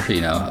pair,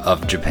 you know,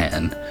 of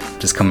Japan,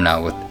 just coming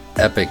out with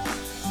epic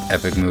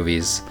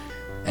movies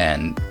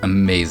and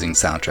amazing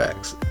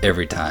soundtracks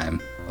every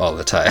time, all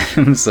the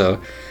time. So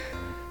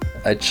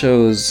I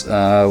chose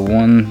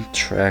one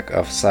track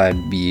off side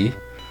B,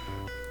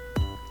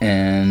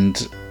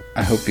 and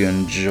I hope you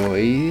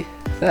enjoy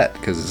that,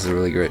 because it's a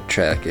really great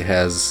track. It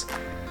has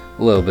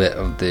a little bit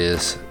of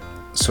this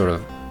sort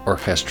of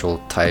orchestral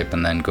type,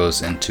 and then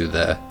goes into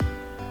the,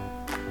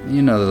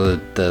 you know,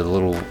 the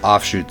little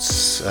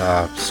offshoots,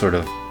 sort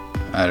of,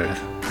 I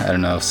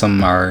don't know,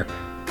 some are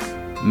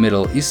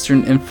Middle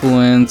Eastern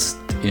influenced,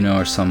 you know,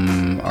 or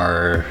some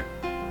are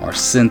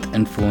synth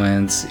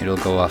influenced. It'll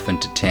go off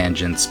into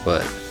tangents,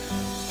 but,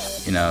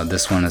 you know,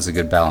 this one is a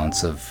good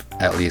balance of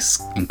at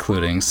least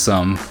including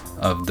some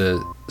of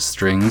the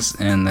strings.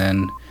 And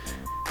then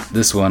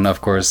this one,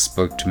 of course,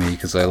 spoke to me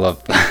because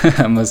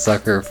I'm a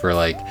sucker for,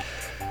 like,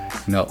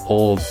 you know,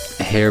 old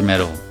hair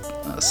metal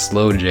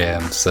slow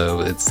jam, so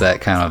it's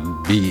that kind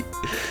of beat,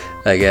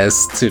 I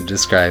guess, to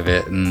describe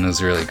it, and it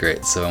was really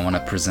great. So I want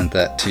to present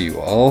that to you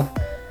all,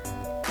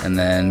 and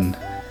then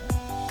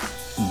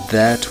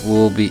that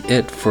will be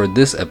it for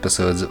this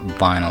episode's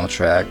vinyl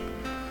track.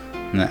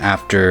 And then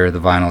after the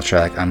vinyl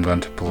track, I'm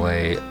going to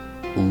play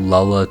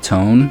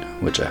Lullitone,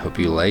 which I hope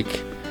you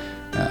like.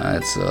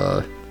 It's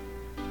a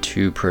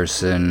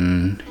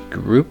 2-person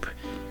group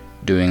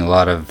doing a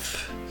lot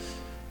of,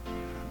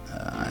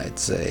 I'd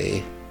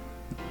say,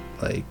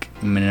 like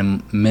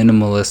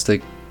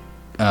minimalistic,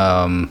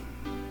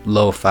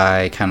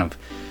 lo-fi kind of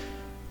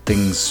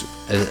things,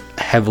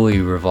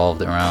 heavily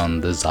revolved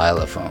around the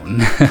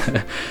xylophone.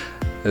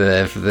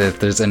 if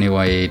there's any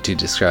way to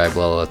describe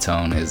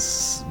Lullitone,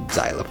 is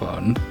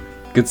xylophone.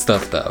 Good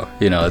stuff though.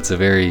 You know, it's a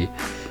very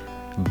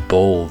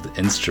bold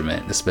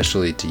instrument,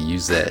 especially to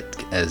use that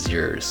as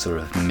your sort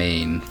of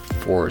main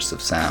force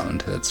of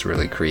sound. That's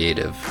really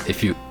creative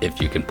if you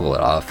can pull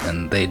it off,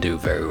 and they do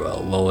very well.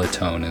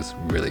 Lullitone is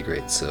really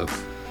great. So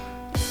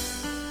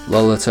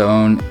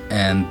Lullitone,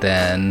 and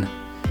then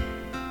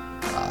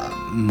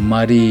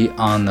Muddy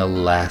on the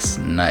Last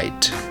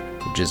Night,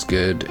 which is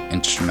good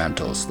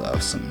instrumental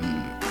stuff, some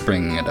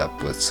bringing it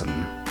up with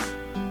some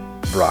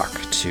rock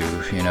to,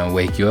 you know,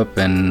 wake you up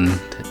and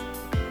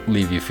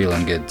leave you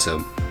feeling good.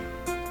 So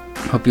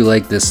hope you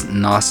like this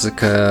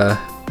Nausicaa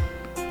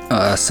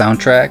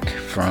soundtrack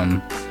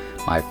from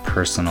my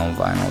personal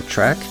vinyl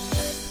track,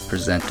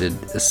 presented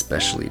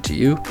especially to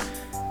you.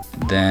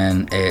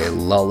 Then a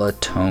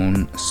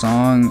Lullitone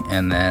song,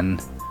 and then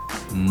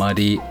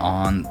Muddy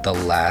on the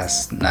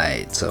Last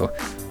Night. So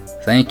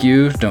thank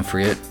you. Don't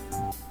forget,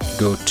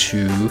 go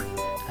to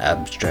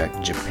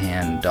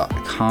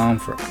abstractjapan.com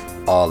for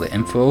all the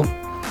info,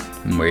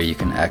 and where you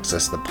can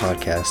access the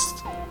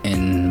podcast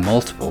in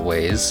multiple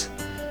ways.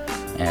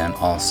 And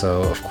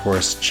also, of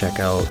course, check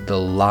out the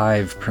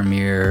live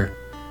premiere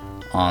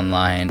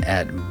online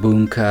at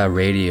Bunka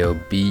Radio,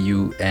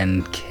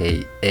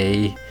 BUNKA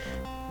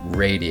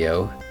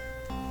radio.com,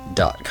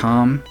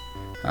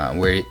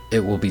 where it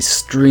will be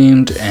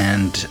streamed,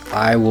 and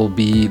I will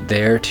be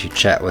there to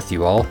chat with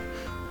you all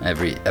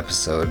every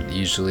episode,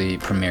 usually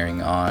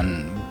premiering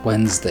on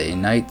Wednesday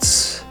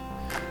nights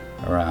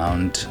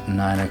around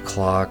 9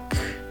 o'clock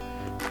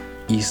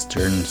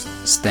Eastern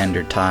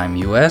Standard Time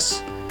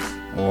US,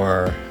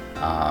 or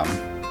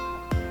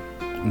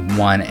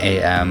 1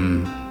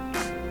 a.m.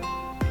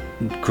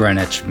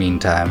 Greenwich Mean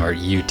Time, or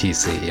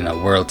UTC, you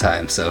know, World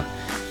Time. So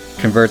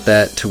convert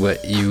that to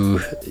what you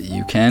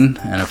can,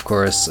 and of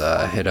course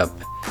hit up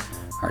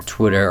our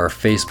Twitter or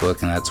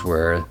Facebook, and that's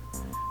where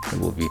it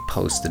will be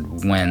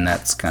posted when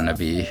that's gonna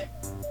be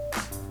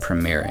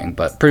premiering.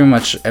 But pretty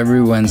much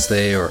every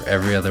Wednesday or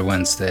every other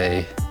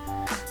Wednesday,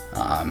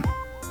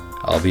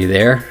 I'll be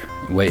there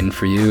waiting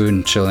for you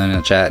and chilling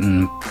and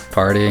chatting,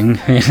 partying,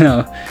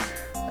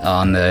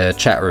 on the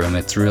chat room.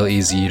 It's real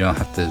easy. You don't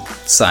have to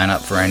sign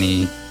up for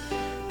any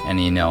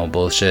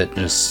bullshit.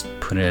 Just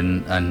put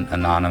in an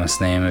anonymous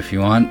name if you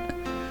want,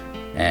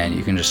 and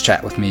you can just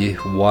chat with me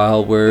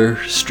while we're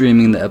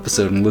streaming the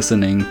episode and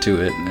listening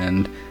to it,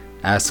 and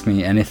ask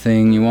me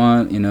anything you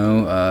want,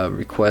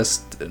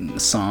 request a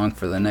song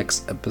for the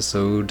next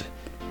episode,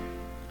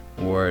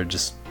 or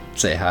just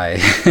say hi,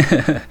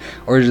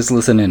 or just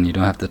listen in. You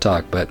don't have to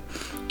talk. But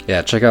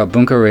yeah, check out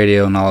Bunka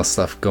Radio and all the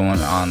stuff going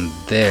on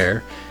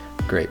there.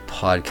 Great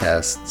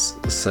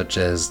podcasts such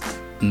as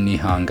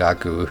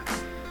Nihongaku,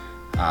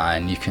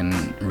 and you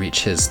can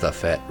reach his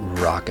stuff at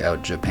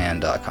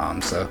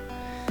rockoutjapan.com. So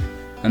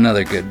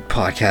another good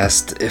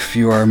podcast if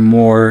you are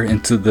more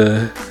into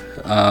the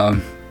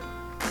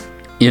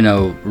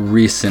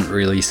recent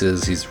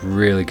releases. He's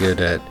really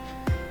good at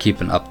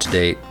keeping up to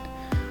date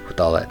with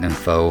all that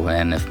info,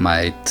 and if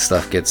my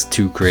stuff gets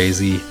too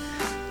crazy,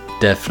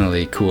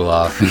 definitely cool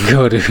off and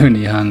go to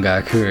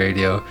Nihongaku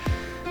Radio.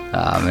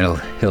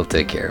 He'll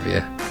take care of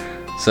you.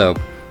 So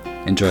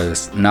enjoy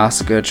this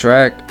Nausicaa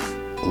track,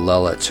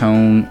 Lulla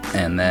Tone,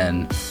 and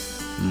then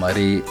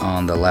Muddy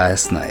on the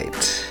Last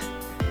Night.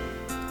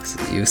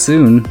 See you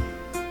soon.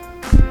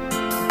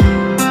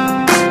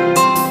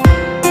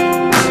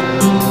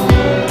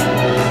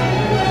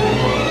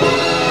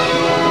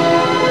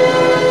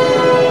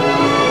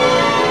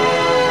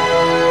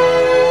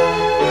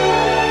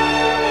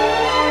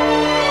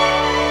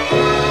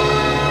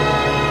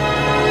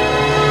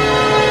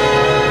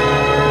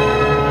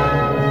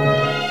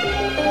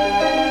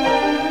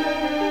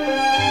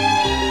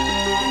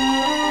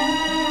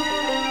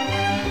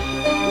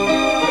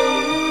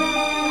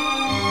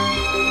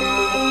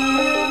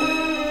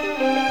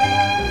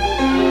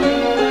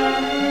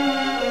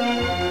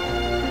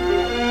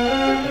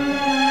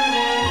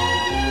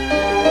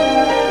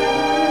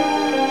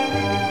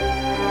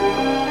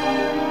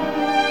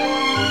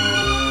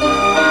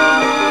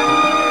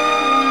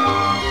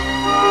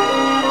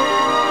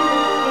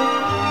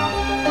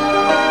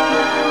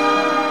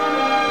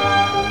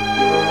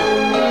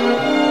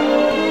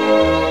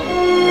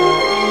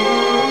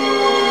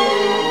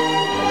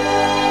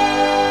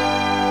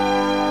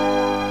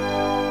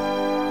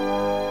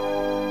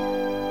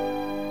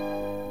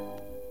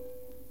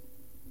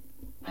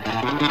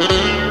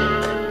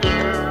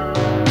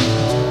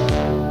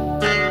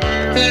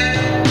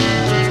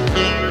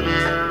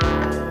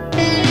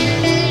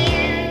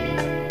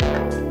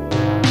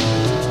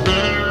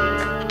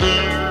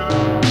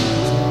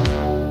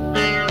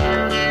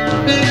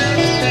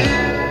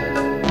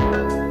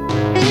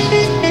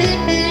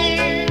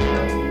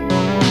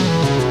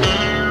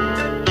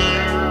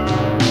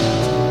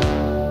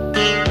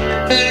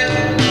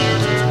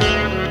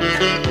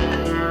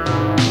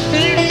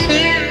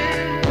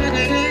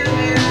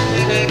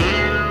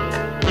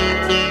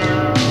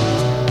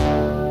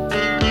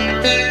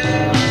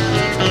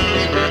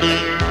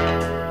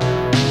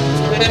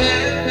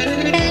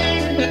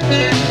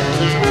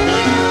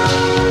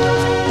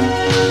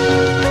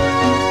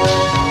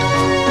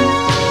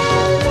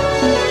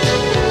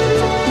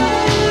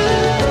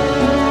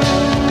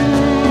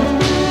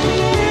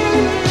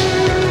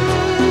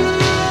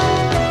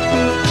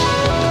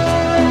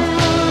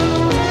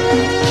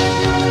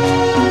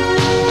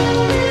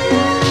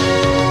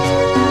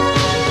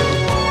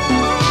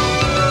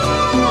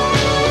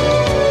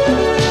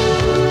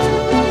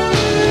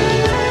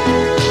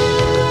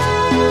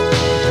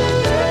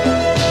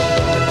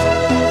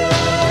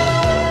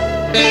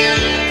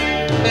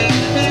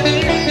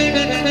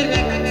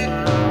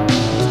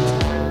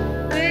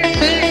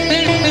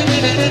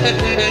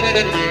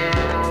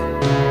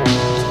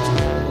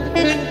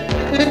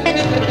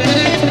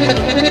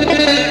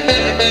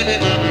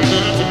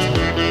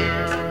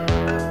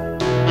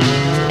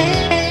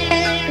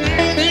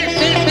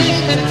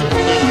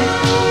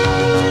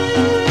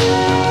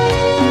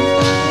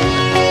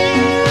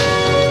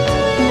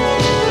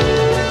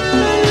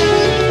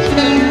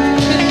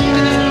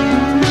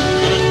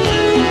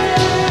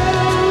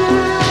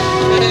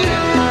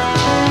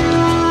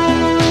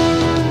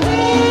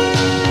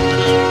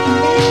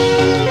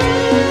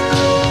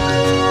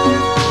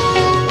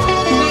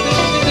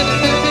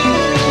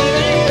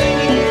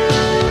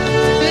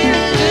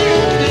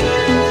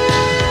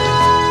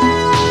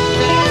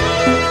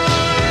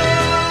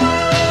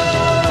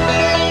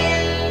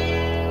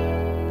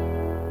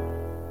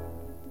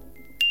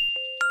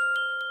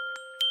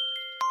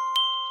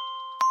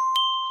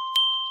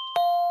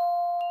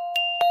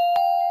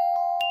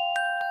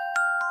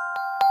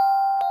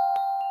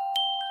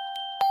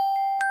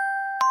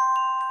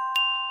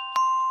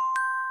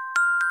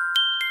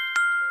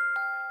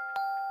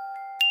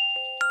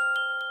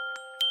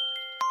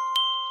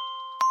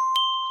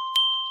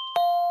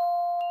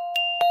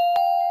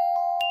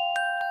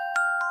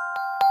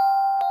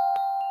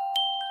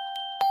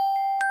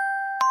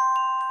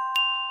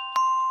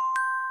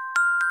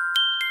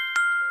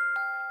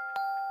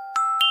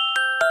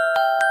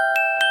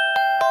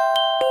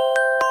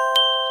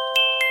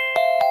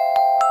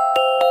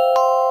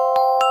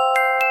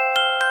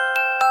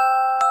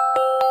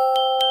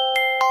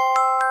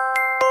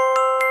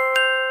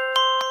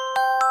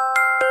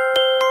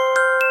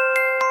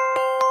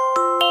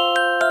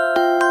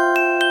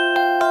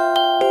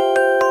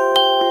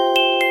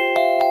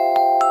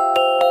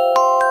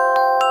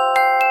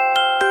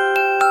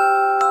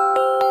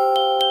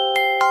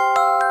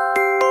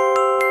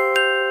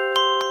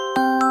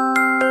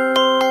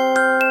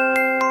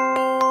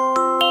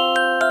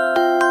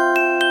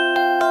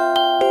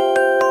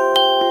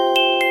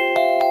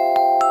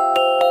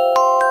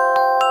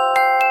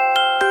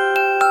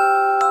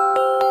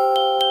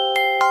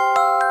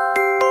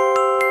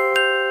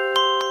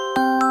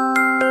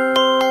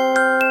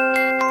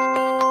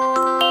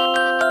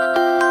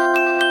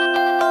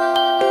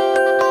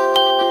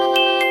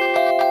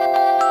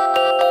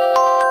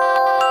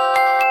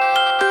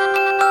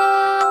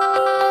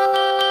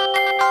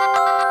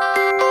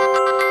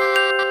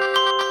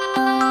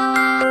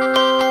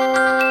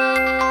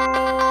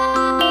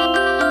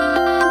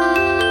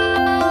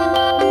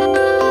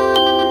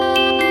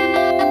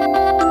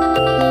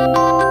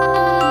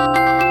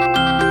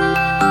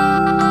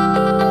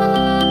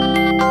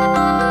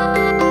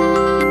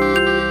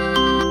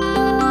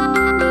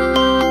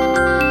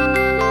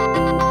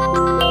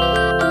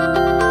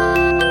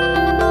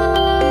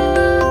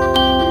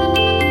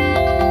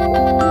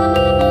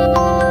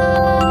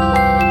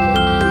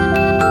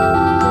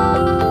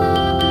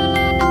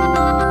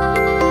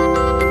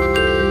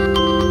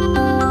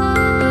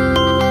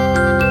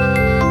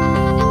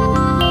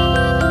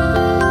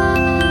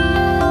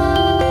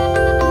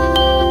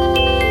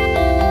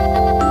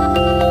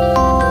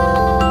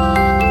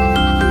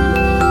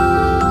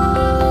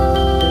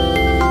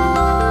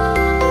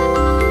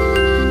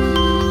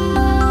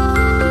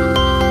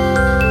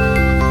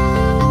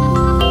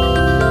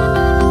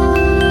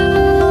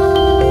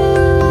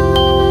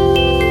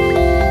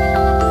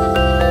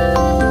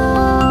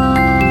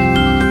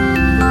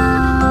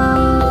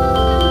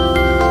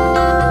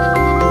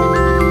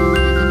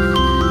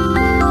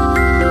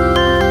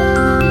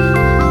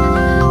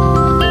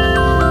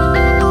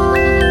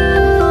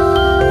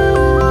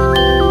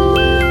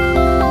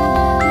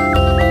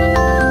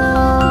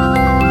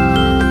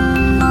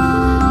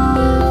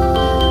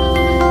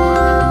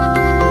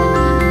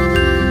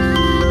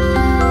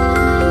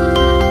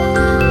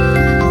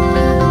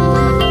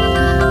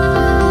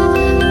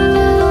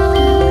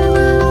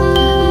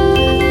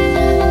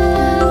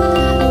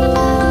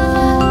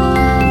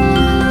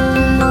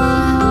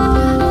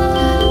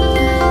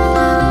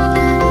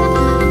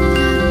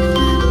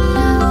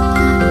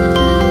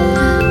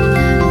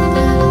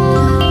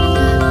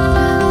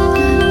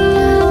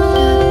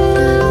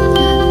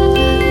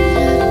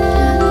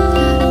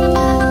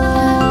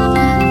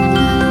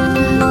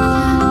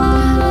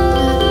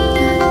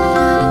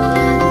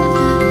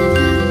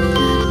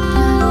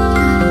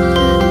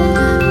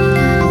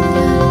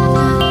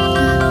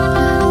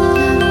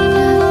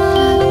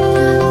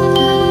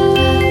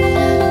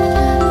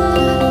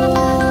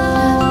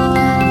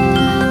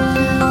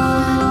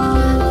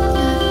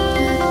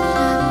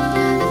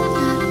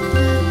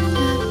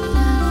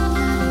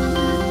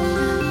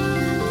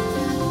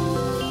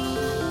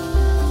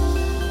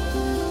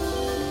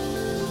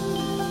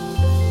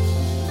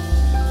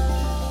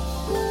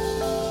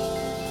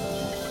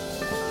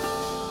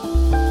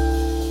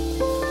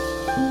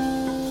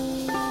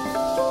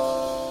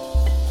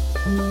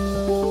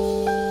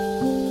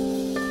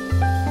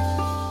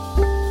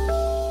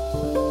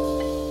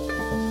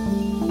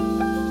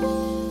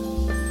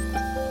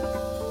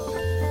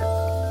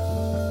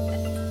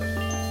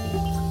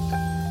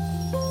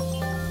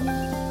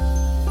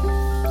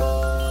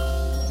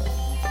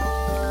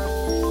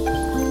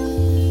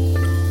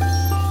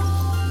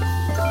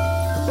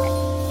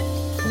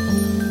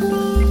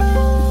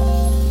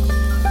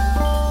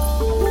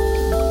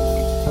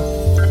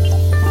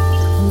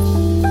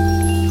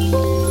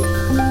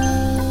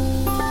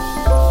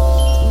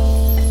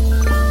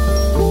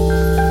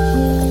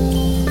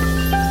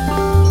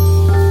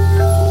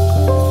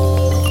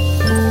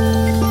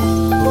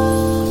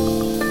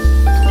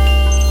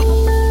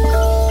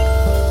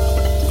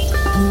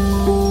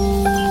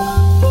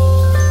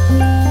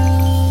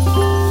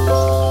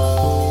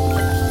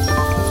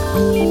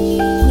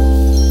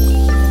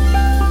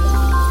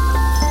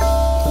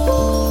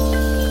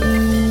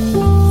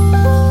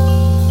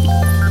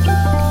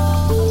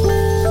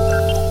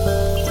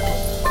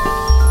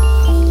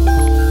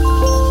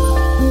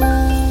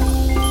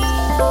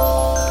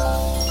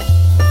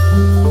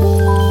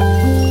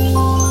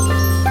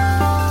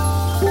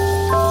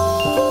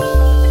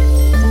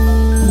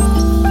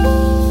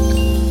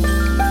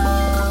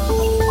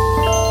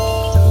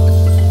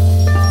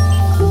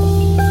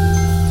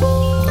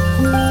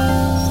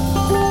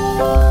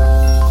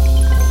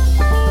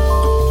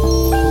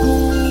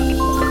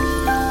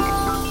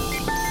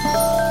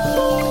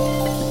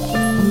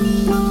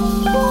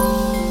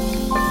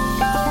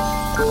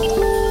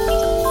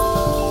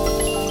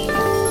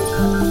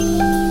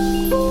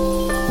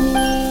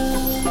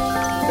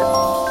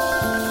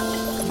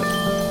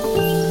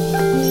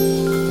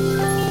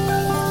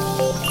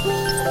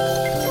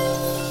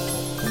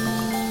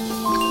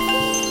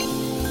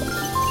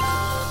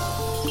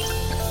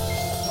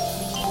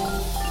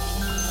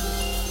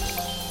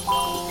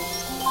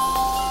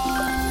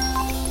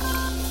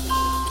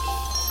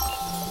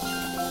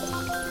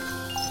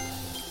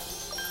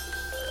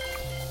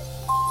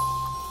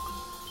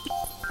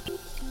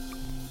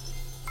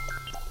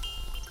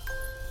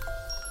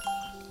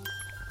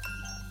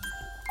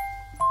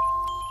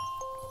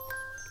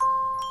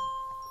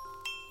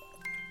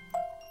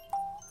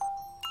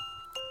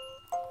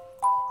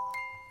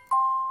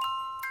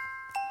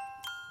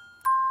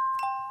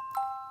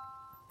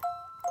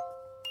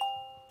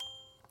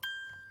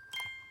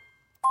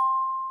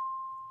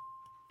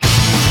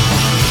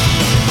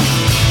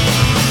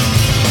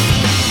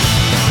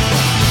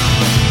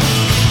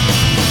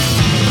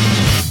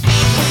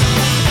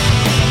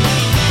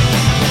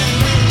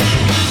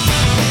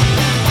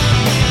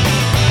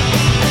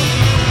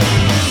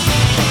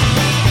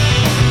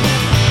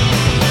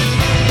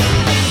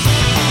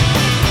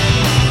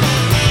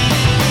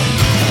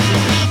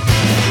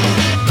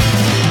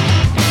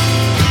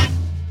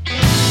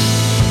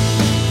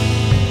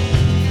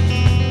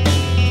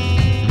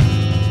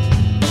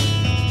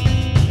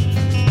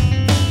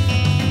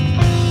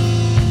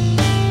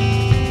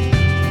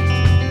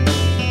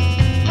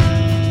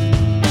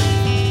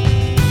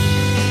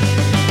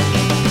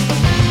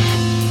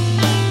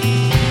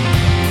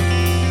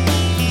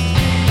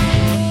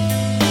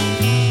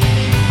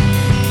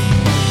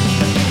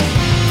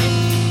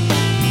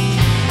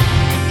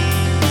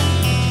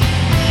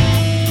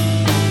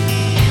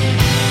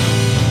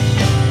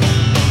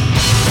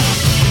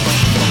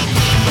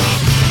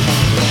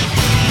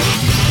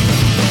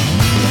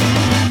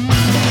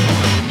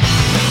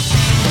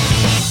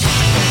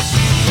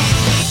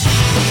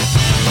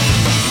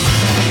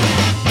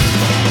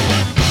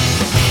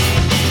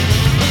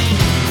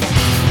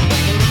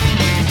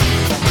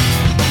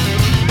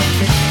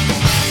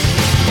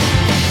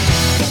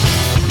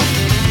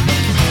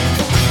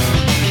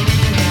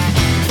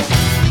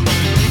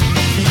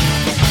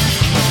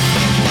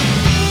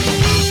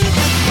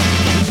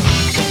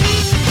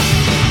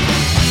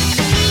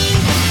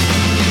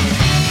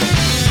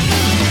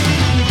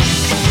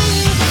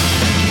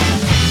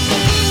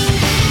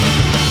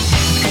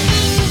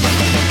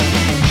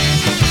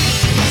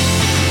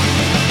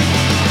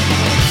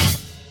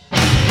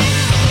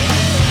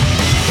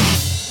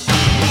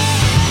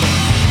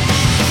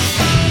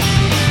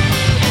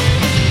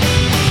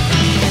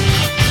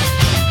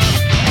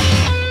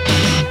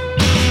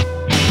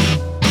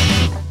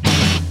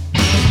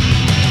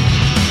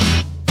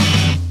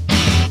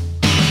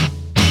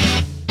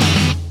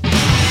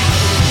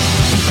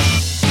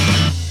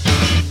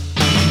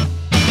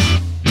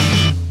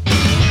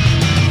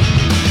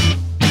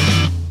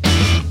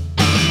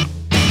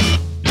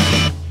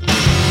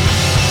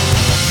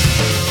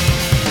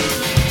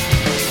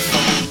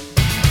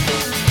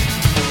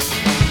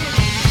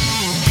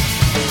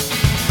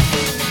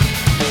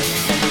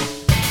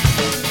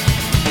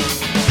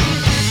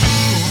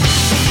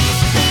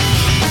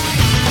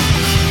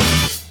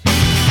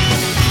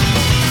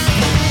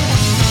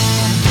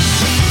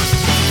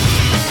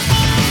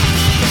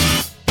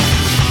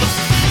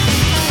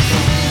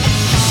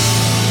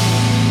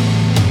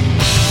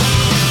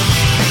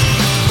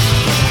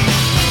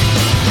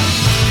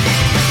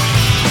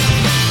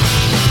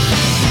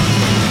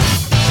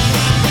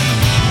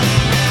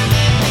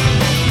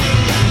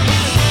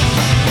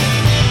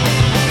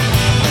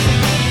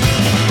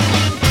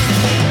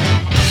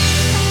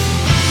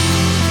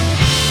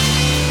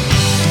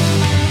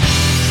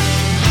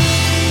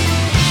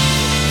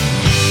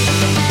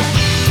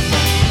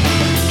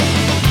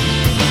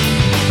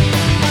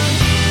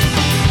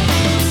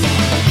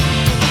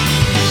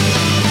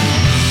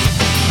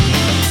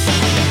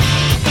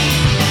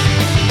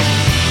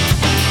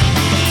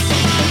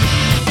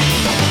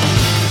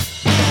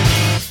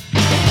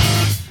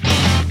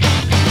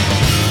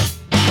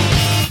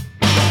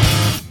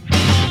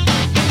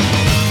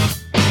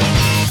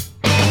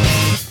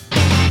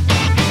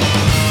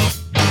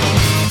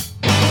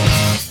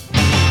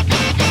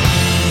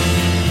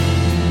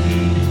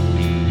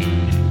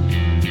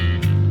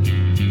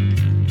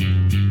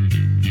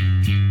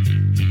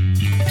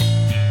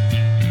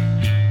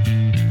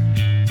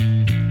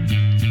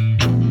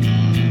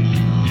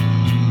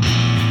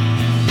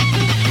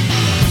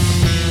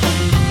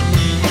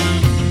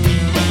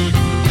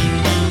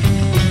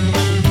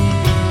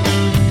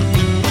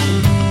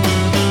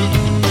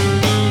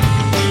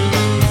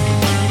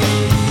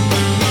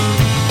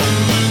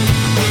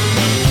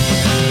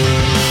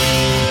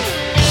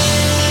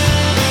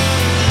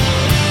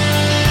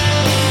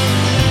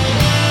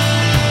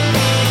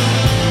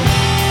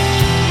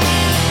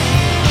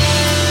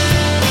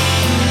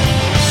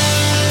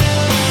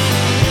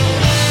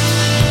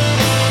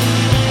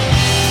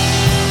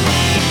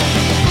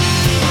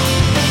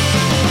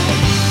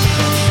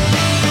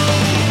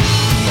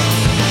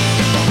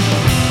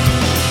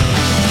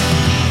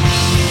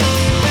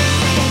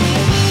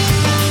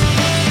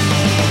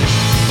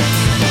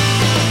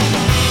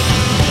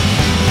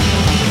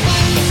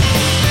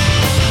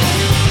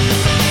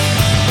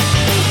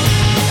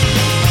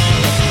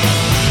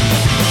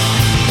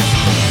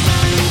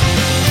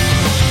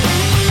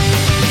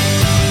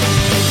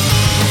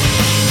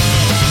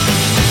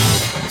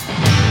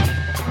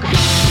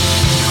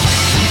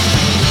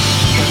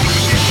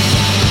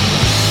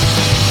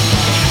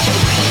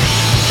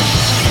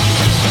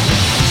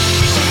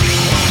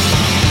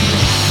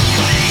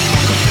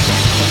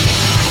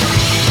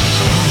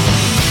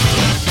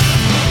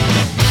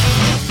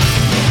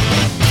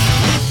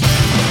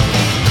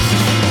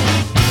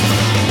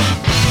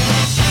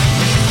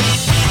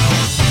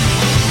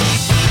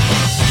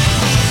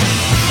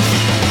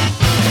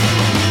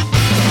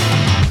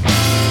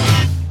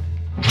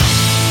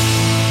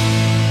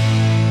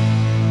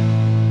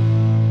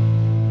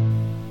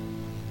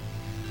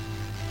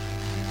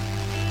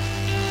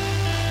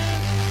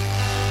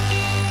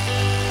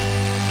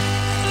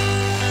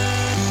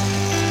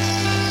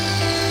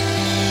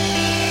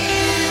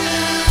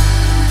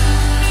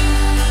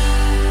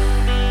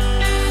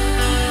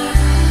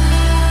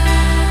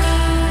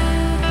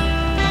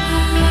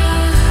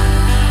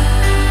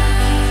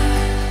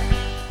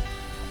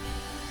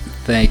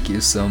 thank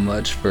you so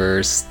much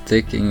for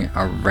sticking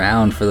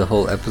around for the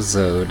whole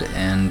episode,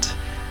 and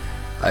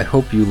I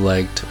hope you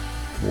liked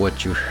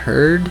what you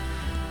heard.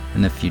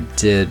 And if you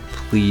did,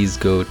 please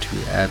go to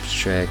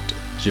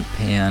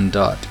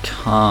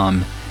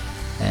abstractjapan.com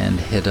and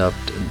hit up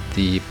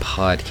the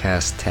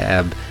podcast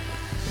tab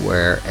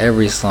where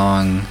every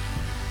song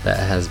that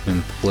has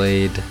been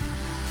played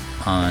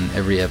on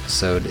every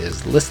episode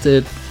is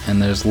listed, and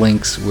there's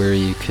links where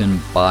you can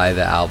buy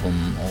the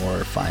album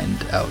or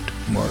find out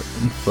more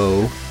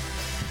info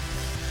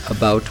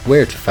about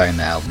where to find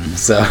the album.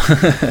 So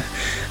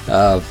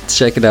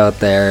check it out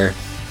there.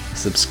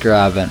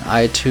 Subscribe on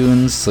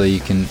iTunes so you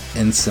can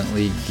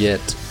instantly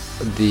get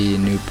the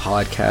new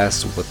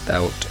podcast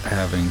without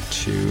having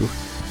to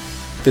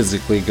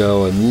physically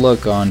go and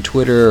look on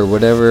Twitter or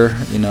whatever,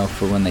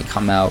 for when they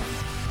come out.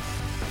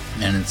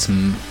 And it's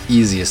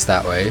easiest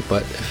that way.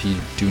 But if you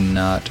do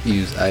not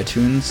use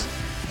iTunes,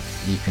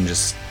 you can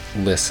just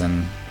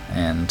listen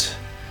and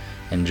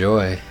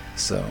enjoy.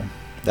 So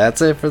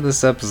that's it for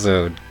this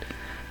episode.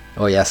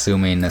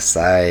 Oyasumi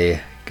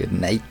nasai. Good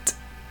night.